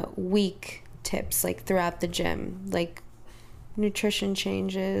week tips, like throughout the gym, like nutrition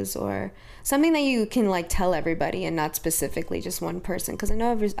changes or something that you can like tell everybody and not specifically just one person? Because I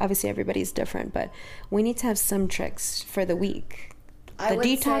know obviously everybody's different, but we need to have some tricks for the week. The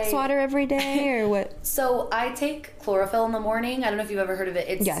detox water every day, or what? So I take chlorophyll in the morning. I don't know if you've ever heard of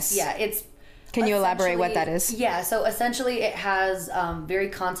it. Yes. Yeah, it's. Can you elaborate what that is? Yeah, so essentially it has very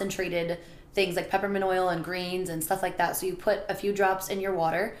concentrated things like peppermint oil and greens and stuff like that. So you put a few drops in your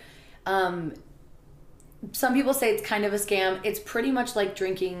water. Some people say it's kind of a scam. It's pretty much like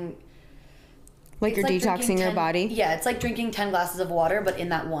drinking... Like you're detoxing your body? Yeah, it's like drinking 10 glasses of water, but in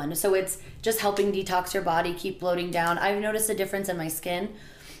that one. So it's just helping detox your body, keep bloating down. I've noticed a difference in my skin.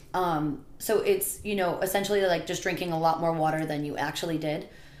 So it's, you know, essentially like just drinking a lot more water than you actually did.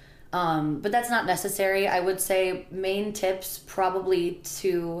 But that's not necessary. I would say main tips probably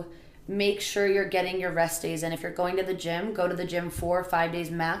to make sure you're getting your rest days. And if you're going to the gym, go to the gym 4 or 5 days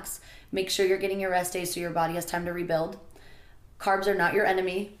max. Make sure you're getting your rest days so your body has time to rebuild. Carbs are not your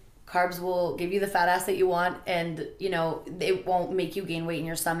enemy. Carbs will give you the fat ass that you want, and, you know, it won't make you gain weight in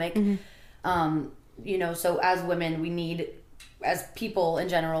your stomach. You know, so as women, we need, as people in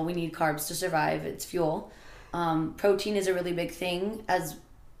general, we need carbs to survive. It's fuel. Protein is a really big thing. As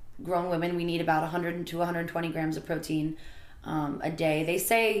grown women, we need about 100 to 120 grams of protein a day. They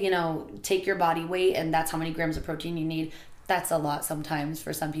say, take your body weight and that's how many grams of protein you need. That's a lot sometimes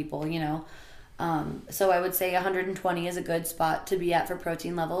for some people, So I would say 120 is a good spot to be at for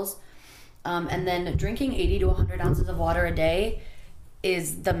protein levels. And then drinking 80 to 100 ounces of water a day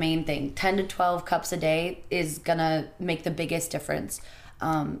is the main thing. 10 to 12 cups a day is gonna make the biggest difference.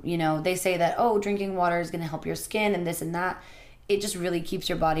 They say that, drinking water is gonna help your skin and this and that. It just really keeps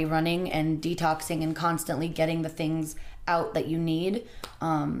your body running and detoxing and constantly getting the things out that you need.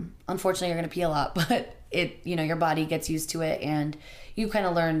 Unfortunately, you're gonna pee a lot, but your body gets used to it, and you kind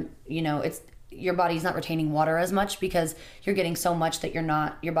of learn, your body's not retaining water as much because you're getting so much that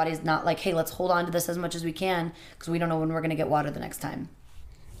your body's not like, hey, let's hold on to this as much as we can because we don't know when we're going to get water the next time.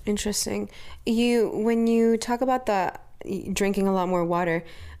 Interesting. When you talk about the drinking a lot more water,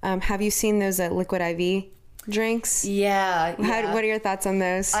 have you seen those Liquid IV drinks? Yeah. What are your thoughts on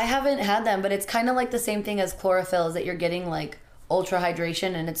those? I haven't had them, but it's kind of like the same thing as chlorophyll, is that you're getting like ultra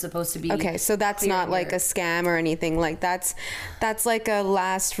hydration and it's supposed to be okay, so that's not like a scam or anything. Like that's like a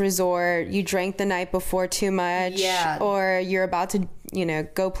last resort. You drank the night before too much, or you're about to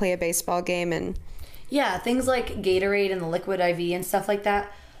go play a baseball game, and things like Gatorade and the Liquid IV and stuff like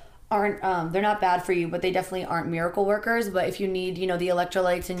that aren't they're not bad for you, but they definitely aren't miracle workers. But if you need the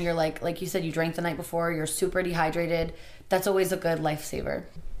electrolytes and you're like you said, you drank the night before, you're super dehydrated, that's always a good lifesaver.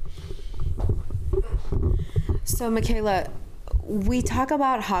 So Michaela, we talk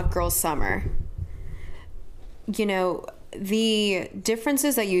about hot girl summer. The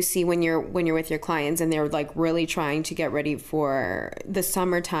differences that you see when you're with your clients and they're like really trying to get ready for the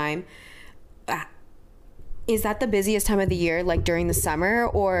summertime. Is that the busiest time of the year, like during the summer,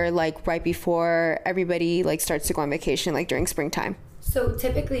 or like right before everybody like starts to go on vacation, like during springtime? So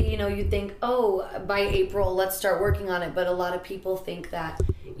typically, you think, by April, let's start working on it. But a lot of people think that,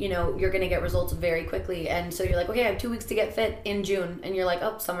 you're going to get results very quickly. And so you're like, okay, I have 2 weeks to get fit in June. And you're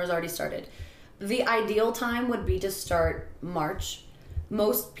like, summer's already started. The ideal time would be to start March.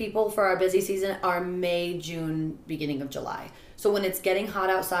 Most people for our busy season are May, June, beginning of July. So when it's getting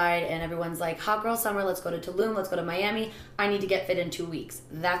hot outside and everyone's like, hot girl summer, let's go to Tulum, let's go to Miami, I need to get fit in 2 weeks.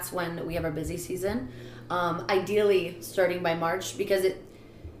 That's when we have our busy season. Ideally starting by March, because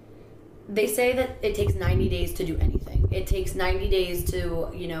they say that it takes 90 days to do anything. It takes 90 days to,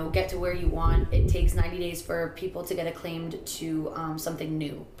 get to where you want. It takes 90 days for people to get acclaimed to something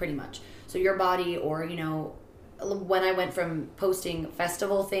new, pretty much. So your body, or, when I went from posting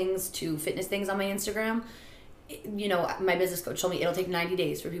festival things to fitness things on my Instagram, my business coach told me it'll take 90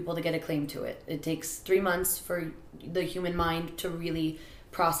 days for people to get acclaimed to it. It takes 3 months for the human mind to really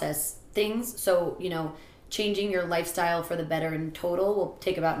process things. So, changing your lifestyle for the better in total will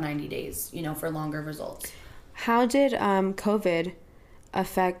take about 90 days, for longer results. How did COVID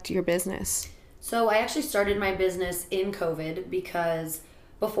affect your business? So I actually started my business in COVID because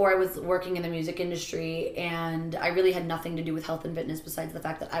before I was working in the music industry and I really had nothing to do with health and fitness besides the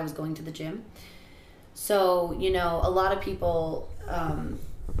fact that I was going to the gym. So, a lot of people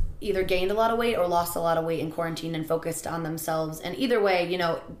either gained a lot of weight or lost a lot of weight in quarantine and focused on themselves. And either way,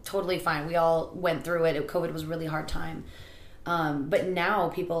 totally fine. We all went through it. COVID was a really hard time. But now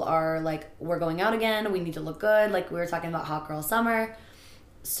people are like, we're going out again. We need to look good. Like we were talking about hot girl summer.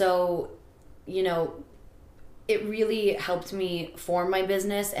 So, it really helped me form my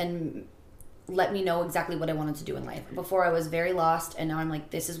business and let me know exactly what I wanted to do in life. Before I was very lost, and now I'm like,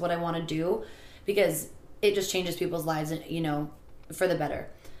 this is what I want to do, because it just changes people's lives, for the better.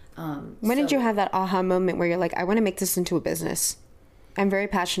 When did you have that aha moment where you're like, I want to make this into a business? I'm very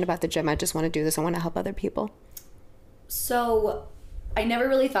passionate about the gym. I just want to do this. I want to help other people. So I never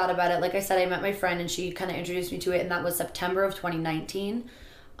really thought about it. Like I said, I met my friend and she kind of introduced me to it, and that was September of 2019.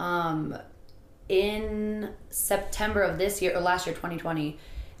 In September of this year, or last year, 2020,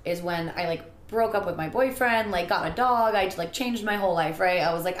 is when I broke up with my boyfriend, got a dog. I changed my whole life, right?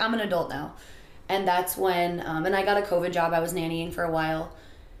 I was like, I'm an adult now. And that's when, and I got a COVID job. I was nannying for a while.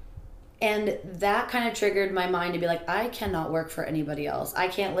 And that kind of triggered my mind to be like, I cannot work for anybody else. I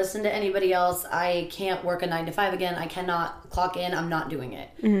can't listen to anybody else. I can't work a 9 to 5 again. I cannot clock in. I'm not doing it.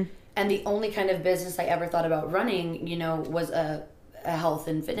 Mm-hmm. And the only kind of business I ever thought about running, was a health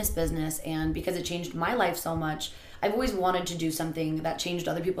and fitness business. And because it changed my life so much, I've always wanted to do something that changed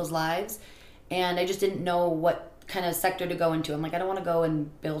other people's lives. And I just didn't know what kind of sector to go into. I'm like, I don't want to go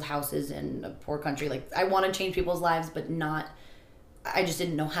and build houses in a poor country. I want to change people's lives, but I just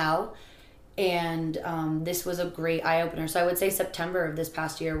didn't know how. And this was a great eye-opener. So I would say September of this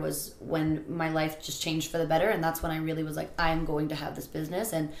past year was when my life just changed for the better. And that's when I really was like, I'm going to have this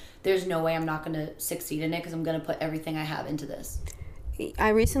business. And there's no way I'm not going to succeed in it, because I'm going to put everything I have into this. I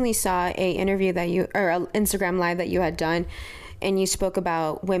recently saw a interview that you, or an Instagram live that you had done, and you spoke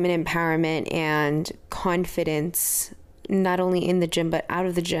about women empowerment and confidence, not only in the gym, but out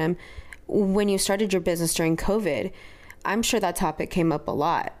of the gym. When you started your business during COVID, I'm sure that topic came up a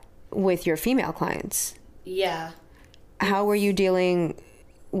lot with your female clients. Yeah. How were you dealing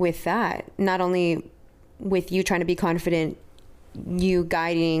with that? Not only with you trying to be confident, you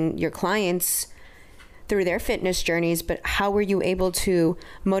guiding your clients through their fitness journeys, but how were you able to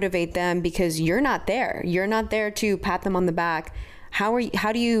motivate them? Because you're not there. You're not there to pat them on the back. How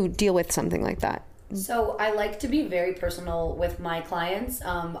do you deal with something like that? So I like to be very personal with my clients.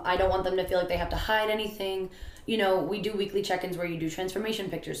 I don't want them to feel like they have to hide anything. You know, we do weekly check-ins where you do transformation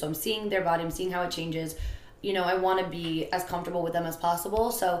pictures. So I'm seeing their body, I'm seeing how it changes. You know, I want to be as comfortable with them as possible.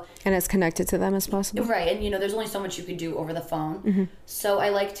 So and as connected to them as possible. Right. And, you know, there's only so much you can do over the phone. So I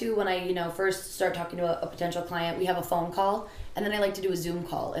like to, when I, you know, first start talking to a potential client, we have a phone call. And then I like to do a Zoom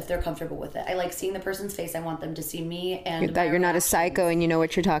call if they're comfortable with it. I like seeing the person's face. I want them to see me and that you're not a psycho and you know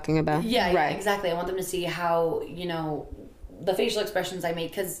what you're talking about. Yeah, right. Exactly. I want them to see how, you know, the facial expressions I make.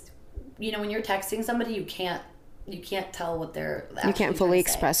 Because, you know, when you're texting somebody, you can't tell what they're actually you can't fully trying to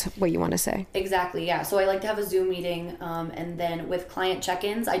express what you want to say. Exactly, yeah. So I like to have a Zoom meeting, and then with client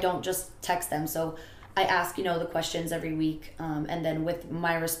check-ins, I don't just text them. So I ask, you know, the questions every week, and then with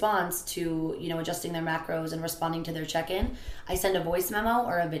my response to, you know, adjusting their macros and responding to their check-in, I send a voice memo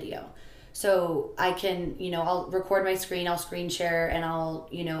or a video. So I can, you know, I'll record my screen, I'll screen share, and I'll,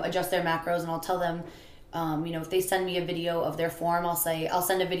 you know, adjust their macros, and I'll tell them, you know, if they send me a video of their form, I'll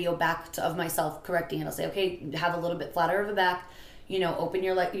send a video back of myself correcting it. I'll say, okay, have a little bit flatter of a back, you know, open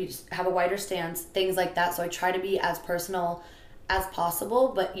your leg, you just have a wider stance, things like that. So I try to be as personal as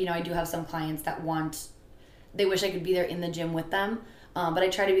possible, but, you know, I do have some clients that they wish I could be there in the gym with them, but I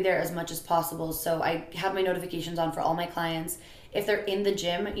try to be there as much as possible. So I have my notifications on for all my clients. If they're in the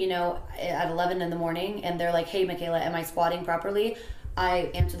gym, you know, at 11 in the morning and they're like, hey, Michaela, am I squatting properly?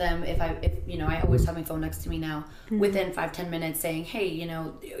 I answer them if you know, I always have my phone next to me now, within 5-10 minutes saying, hey, you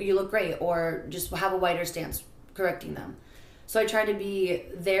know, you look great, or just have a wider stance, correcting them. So I try to be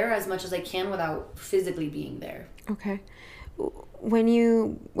there as much as I can without physically being there. Okay. When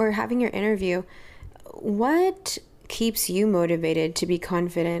you were having your interview, what keeps you motivated to be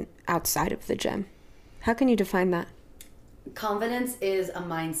confident outside of the gym? How can you define that? Confidence is a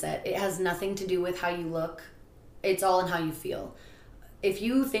mindset. It has nothing to do with how you look. It's all in how you feel. If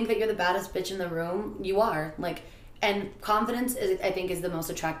you think that you're the baddest bitch in the room, you are. Like, and confidence is, I think, is the most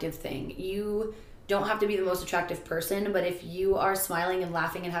attractive thing. You don't have to be the most attractive person, but if you are smiling and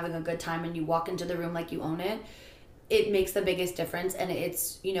laughing and having a good time and you walk into the room like you own it, it makes the biggest difference. And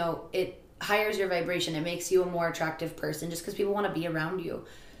it's, you know, it higher your vibration. It makes you a more attractive person just because people want to be around you.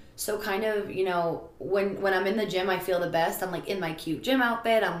 So kind of, you know, when I'm in the gym, I feel the best. I'm like in my cute gym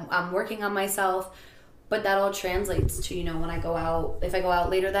outfit. I'm working on myself. But that all translates to, you know, when I go out, if I go out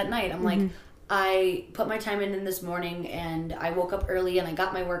later that night, I'm like, I put my time in this morning and I woke up early and I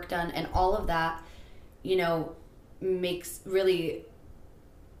got my work done, and all of that, you know,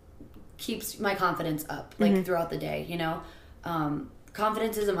 keeps my confidence up, like throughout the day, you know.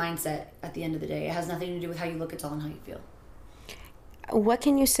 Confidence is a mindset at the end of the day. It has nothing to do with how you look, it's all in how you feel. What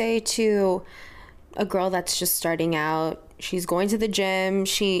can you say to a girl that's just starting out? She's going to the gym.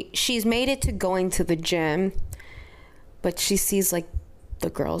 She's made it to going to the gym, but she sees like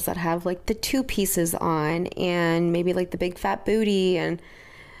the girls that have like the 2 pieces on and maybe like the big fat booty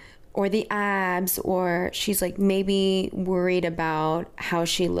or the abs, or she's like maybe worried about how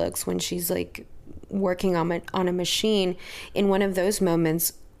she looks when she's like working on a machine. In one of those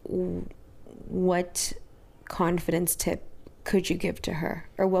moments, what confidence tip could you give to her,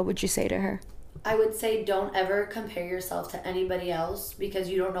 or what would you say to her? I would say don't ever compare yourself to anybody else, because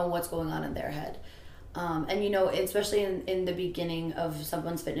you don't know what's going on in their head. And, you know, especially in the beginning of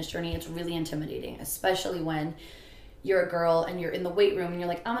someone's fitness journey, it's really intimidating, especially when you're a girl and you're in the weight room and you're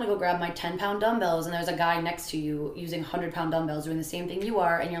like, I'm going to go grab my 10-pound dumbbells, and there's a guy next to you using 100-pound dumbbells doing the same thing you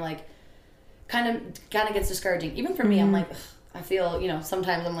are, and you're like, kind of gets discouraging. Even for me, I'm like, I feel, you know,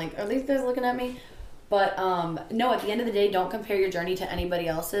 sometimes I'm like, are these guys looking at me? But no, at the end of the day, don't compare your journey to anybody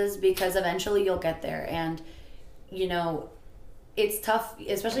else's, because eventually you'll get there. And, you know, it's tough,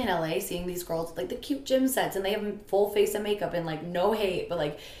 especially in LA, seeing these girls, like the cute gym sets, and they have full face of makeup and like no hate, but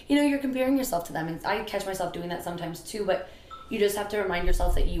like, you know, you're comparing yourself to them. And I catch myself doing that sometimes too, but you just have to remind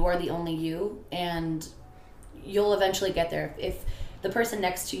yourself that you are the only you, and you'll eventually get there. If the person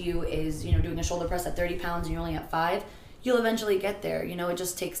next to you is, you know, doing a shoulder press at 30 pounds and you're only at 5, you'll eventually get there. You know, it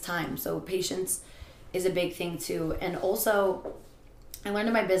just takes time. So patience is a big thing too. And also, I learned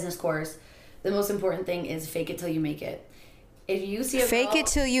in my business course, the most important thing is fake it till you make it. if you see a Fake girl, it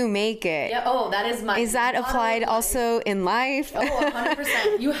till you make it. yeah. Oh, that is my. Is that motto applied in life. also in life? Oh,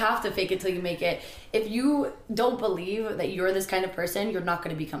 100%. You have to fake it till you make it. If you don't believe that you're this kind of person, you're not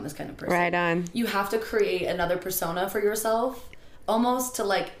going to become this kind of person. Right on. You have to create another persona for yourself, almost to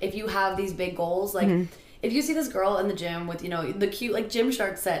like, if you have these big goals, like if you see this girl in the gym with, you know, the cute like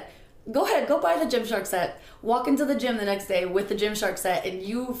Gymshark set, go ahead, go buy the Gymshark set. Walk into the gym the next day with the Gymshark set and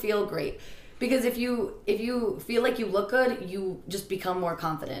you feel great. Because if you feel like you look good, you just become more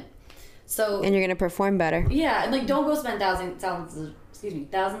confident. So And you're gonna perform better. yeah, and like don't go spend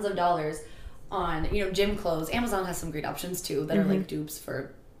thousands of dollars on, you know, gym clothes. Amazon has some great options too that are like dupes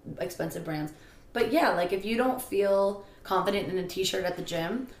for expensive brands. But yeah, like if you don't feel confident in a t-shirt at the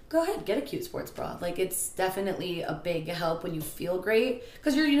gym, go ahead, get a cute sports bra. Like it's definitely a big help when you feel great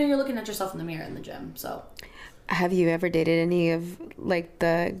because you're looking at yourself in the mirror in the gym. So Have you ever dated any of like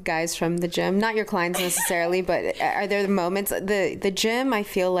the guys from the gym? Not your clients necessarily, but are there moments the gym? I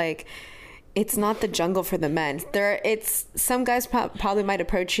feel like it's not the jungle for the men. It's some guys probably might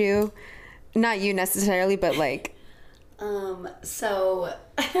approach you, not you necessarily, but like. So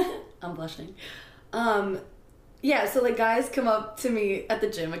I'm blushing. Yeah, so like guys come up to me at the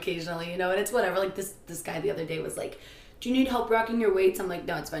gym occasionally, you know, and it's whatever. Like this guy the other day was like, "Do you need help rocking your weights?" I'm like,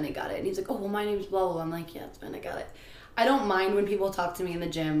 "No, it's fine, I got it." And he's like, "Oh, well, my name's blah blah blah." I'm like, "Yeah, it's fine, I got it." I don't mind when people talk to me in the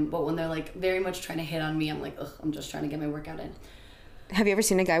gym, but when they're like very much trying to hit on me, I'm like, ugh, I'm just trying to get my workout in. Have you ever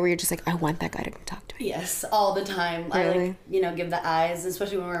seen a guy where you're just like, I want that guy to come talk to me? Yes, all the time. Really? I like, give the eyes,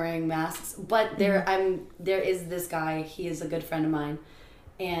 especially when we're wearing masks. But there is this guy, he is a good friend of mine,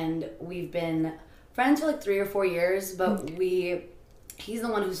 and we've been friends for like 3 or 4 years, but he's the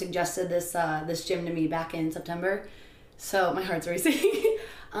one who suggested this this gym to me back in September. So my heart's racing.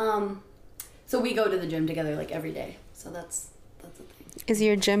 So we go to the gym together like every day. So that's the thing. Is he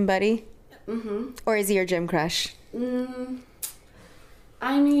your gym buddy? Mm-hmm. Or is he your gym crush?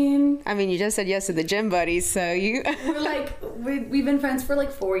 I mean, you just said yes to the gym buddies, so you. we're like we've been friends for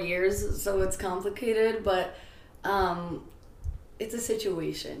like 4 years, so it's complicated, but it's a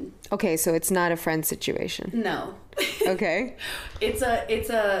situation. Okay, so it's not a friend situation. No. Okay. It's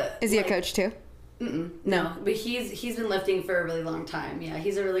a. Is he a coach too? No, but he's been lifting for a really long time. Yeah,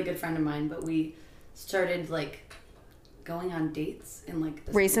 he's a really good friend of mine, but we started like going on dates in like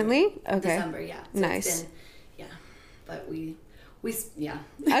December. Recently? Okay. December, yeah. So Nice. It's been, yeah, but we yeah.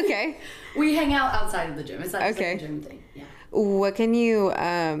 Okay. We hang out outside of the gym. It's not just Okay. like a gym thing. Yeah. What can you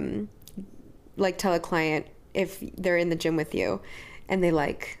like tell a client if they're in the gym with you and they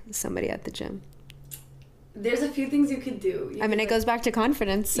like somebody at the gym? There's a few things you could do. It goes back to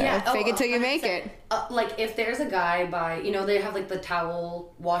confidence. So fake it till you make 100%. it. Like if there's a guy by, they have like the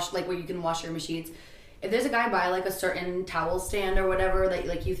towel wash, like where you can wash your machines. If there's a guy by like a certain towel stand or whatever that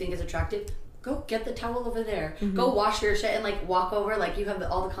like you think is attractive, go get the towel over there. Go wash your shit and like walk over like you have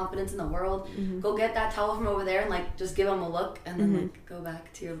all the confidence in the world. Go get that towel from over there and like just give him a look and then like go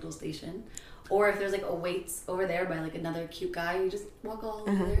back to your little station. Or if there's like a weights over there by like another cute guy, you just walk all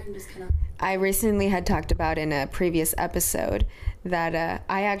over there and just kind of. I recently had talked about in a previous episode that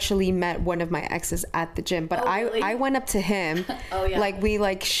I actually met one of my exes at the gym, but really? I went up to him. Oh yeah. Like we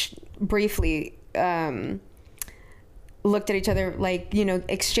briefly looked at each other, like,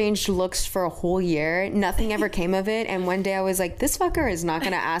 exchanged looks for a whole year. Nothing ever came of it. And one day I was like, this fucker is not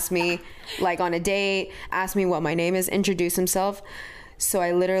going to ask me like on a date, ask me what my name is, introduce himself. So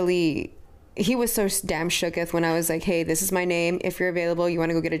I literally, he was so damn shooketh when I was like, hey, this is my name. If you're available, you want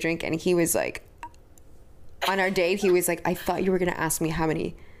to go get a drink? And he was like, on our date, he was like, I thought you were going to ask me how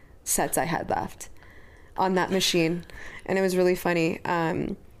many sets I had left on that machine. And it was really funny.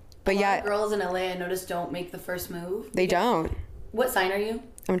 But a lot yeah, of girls in LA I noticed don't make the first move. they don't. What sign are you?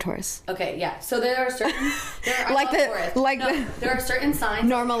 I'm a Taurus. Okay, yeah. So there are certain there are certain signs.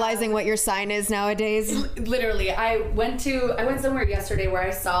 Normalizing what your sign is nowadays. Literally, I went somewhere yesterday where I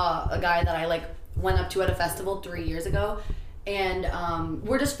saw a guy that I like went up to at a festival 3 years ago, and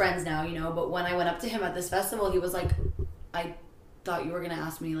we're just friends now, But when I went up to him at this festival, he was like, I thought you were gonna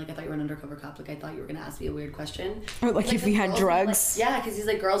ask me, like, I thought you were an undercover cop, like I thought you were gonna ask me a weird question. Or like if we had drugs. Yeah, because he's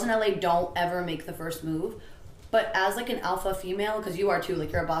like, girls in LA don't ever make the first move. But as like an alpha female, because you are too,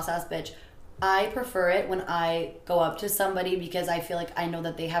 like you're a boss ass bitch, I prefer it when I go up to somebody because I feel like I know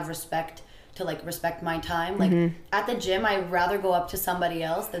that they have respect to like respect my time. Like at the gym, I'd rather go up to somebody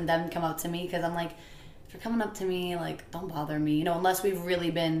else than them come up to me because I'm like, if you're coming up to me, like don't bother me, unless we've really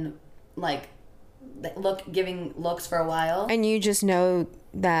been like giving looks for a while. And you just know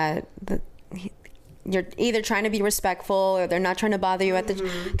that you're either trying to be respectful or they're not trying to bother you at the,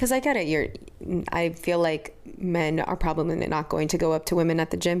 because I get it. I feel like men are probably not going to go up to women at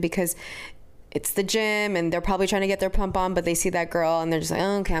the gym because it's the gym and they're probably trying to get their pump on, but they see that girl and they're just like,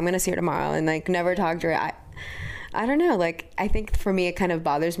 oh, okay, I'm gonna see her tomorrow, and like never talk to her. I don't know, like I think for me it kind of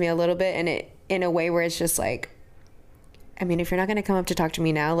bothers me a little bit, and it in a way where it's just like, I mean, if you're not going to come up to talk to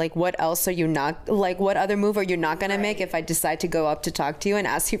me now, like what else are you not, like what other move are you not going to make if I decide to go up to talk to you and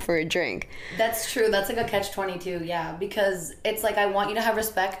ask you for a drink? That's true. That's like a catch-22, yeah, because it's like I want you to have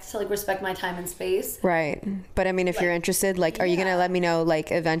respect, to like respect my time and space. Right. But I mean, if you're interested, like are you going to let me know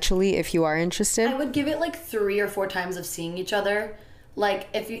like eventually if you are interested? I would give it like 3 or 4 times of seeing each other. Like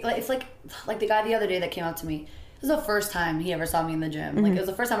if you, like, it's like the guy the other day that came up to me. This was the first time he ever saw me in the gym. Like, it was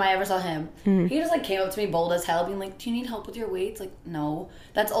the first time I ever saw him. He just, like, came up to me bold as hell, being like, do you need help with your weights? Like, no.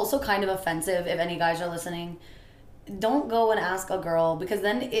 That's also kind of offensive if any guys are listening. Don't go and ask a girl, because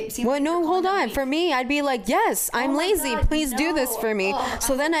then it seems... Well, no, hold on. For me, I'd be like, yes, I'm lazy. God, please do this for me.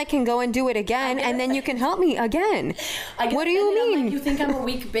 So then I can go and do it again, and then you can help me again. What do you mean? Like, you think I'm a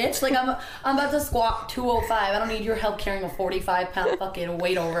weak bitch? Like, I'm about to squat 205. I don't need your help carrying a 45-pound fucking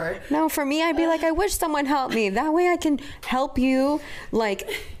weight over. No, for me, I'd be like, I wish someone helped me. That way I can help you, like,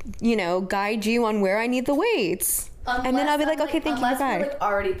 you know, guide you on where I need the weights. And then I'll be like, okay, thank you, bye. Unless we're, like,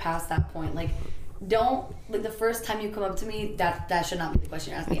 already past that point. Like, don't, like, the first time you come up to me, that should not be the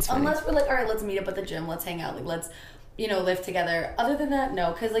question you're asking. Unless we're like, all right, let's meet up at the gym, let's hang out, like, let's, you know, lift together. Other than that,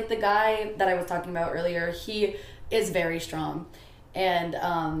 no, because, like, the guy that I was talking about earlier, he is very strong. And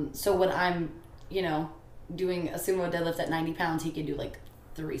so when I'm, you know, doing a sumo deadlift at 90 pounds, he can do, like,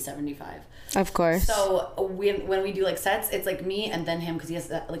 375. Of course. So when we do, like, sets, it's, like, me and then him, because he has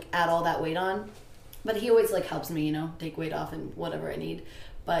to, like, add all that weight on. But he always, like, helps me, you know, take weight off and whatever I need.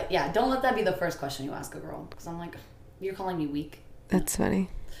 But yeah, don't let that be the first question you ask a girl, because I'm like, you're calling me weak. That's funny.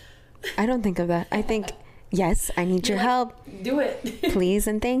 I don't think of that. I think, yes, I need your help. Do it. Please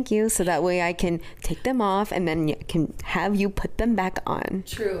and thank you, so that way I can take them off and then can have you put them back on.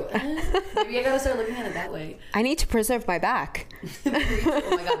 True. Maybe I gotta start looking at it that way. I need to preserve my back.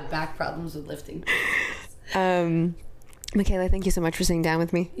 Oh my god, back problems with lifting. Michaela, thank you so much for sitting down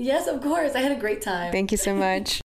with me. Yes, of course. I had a great time. Thank you so much.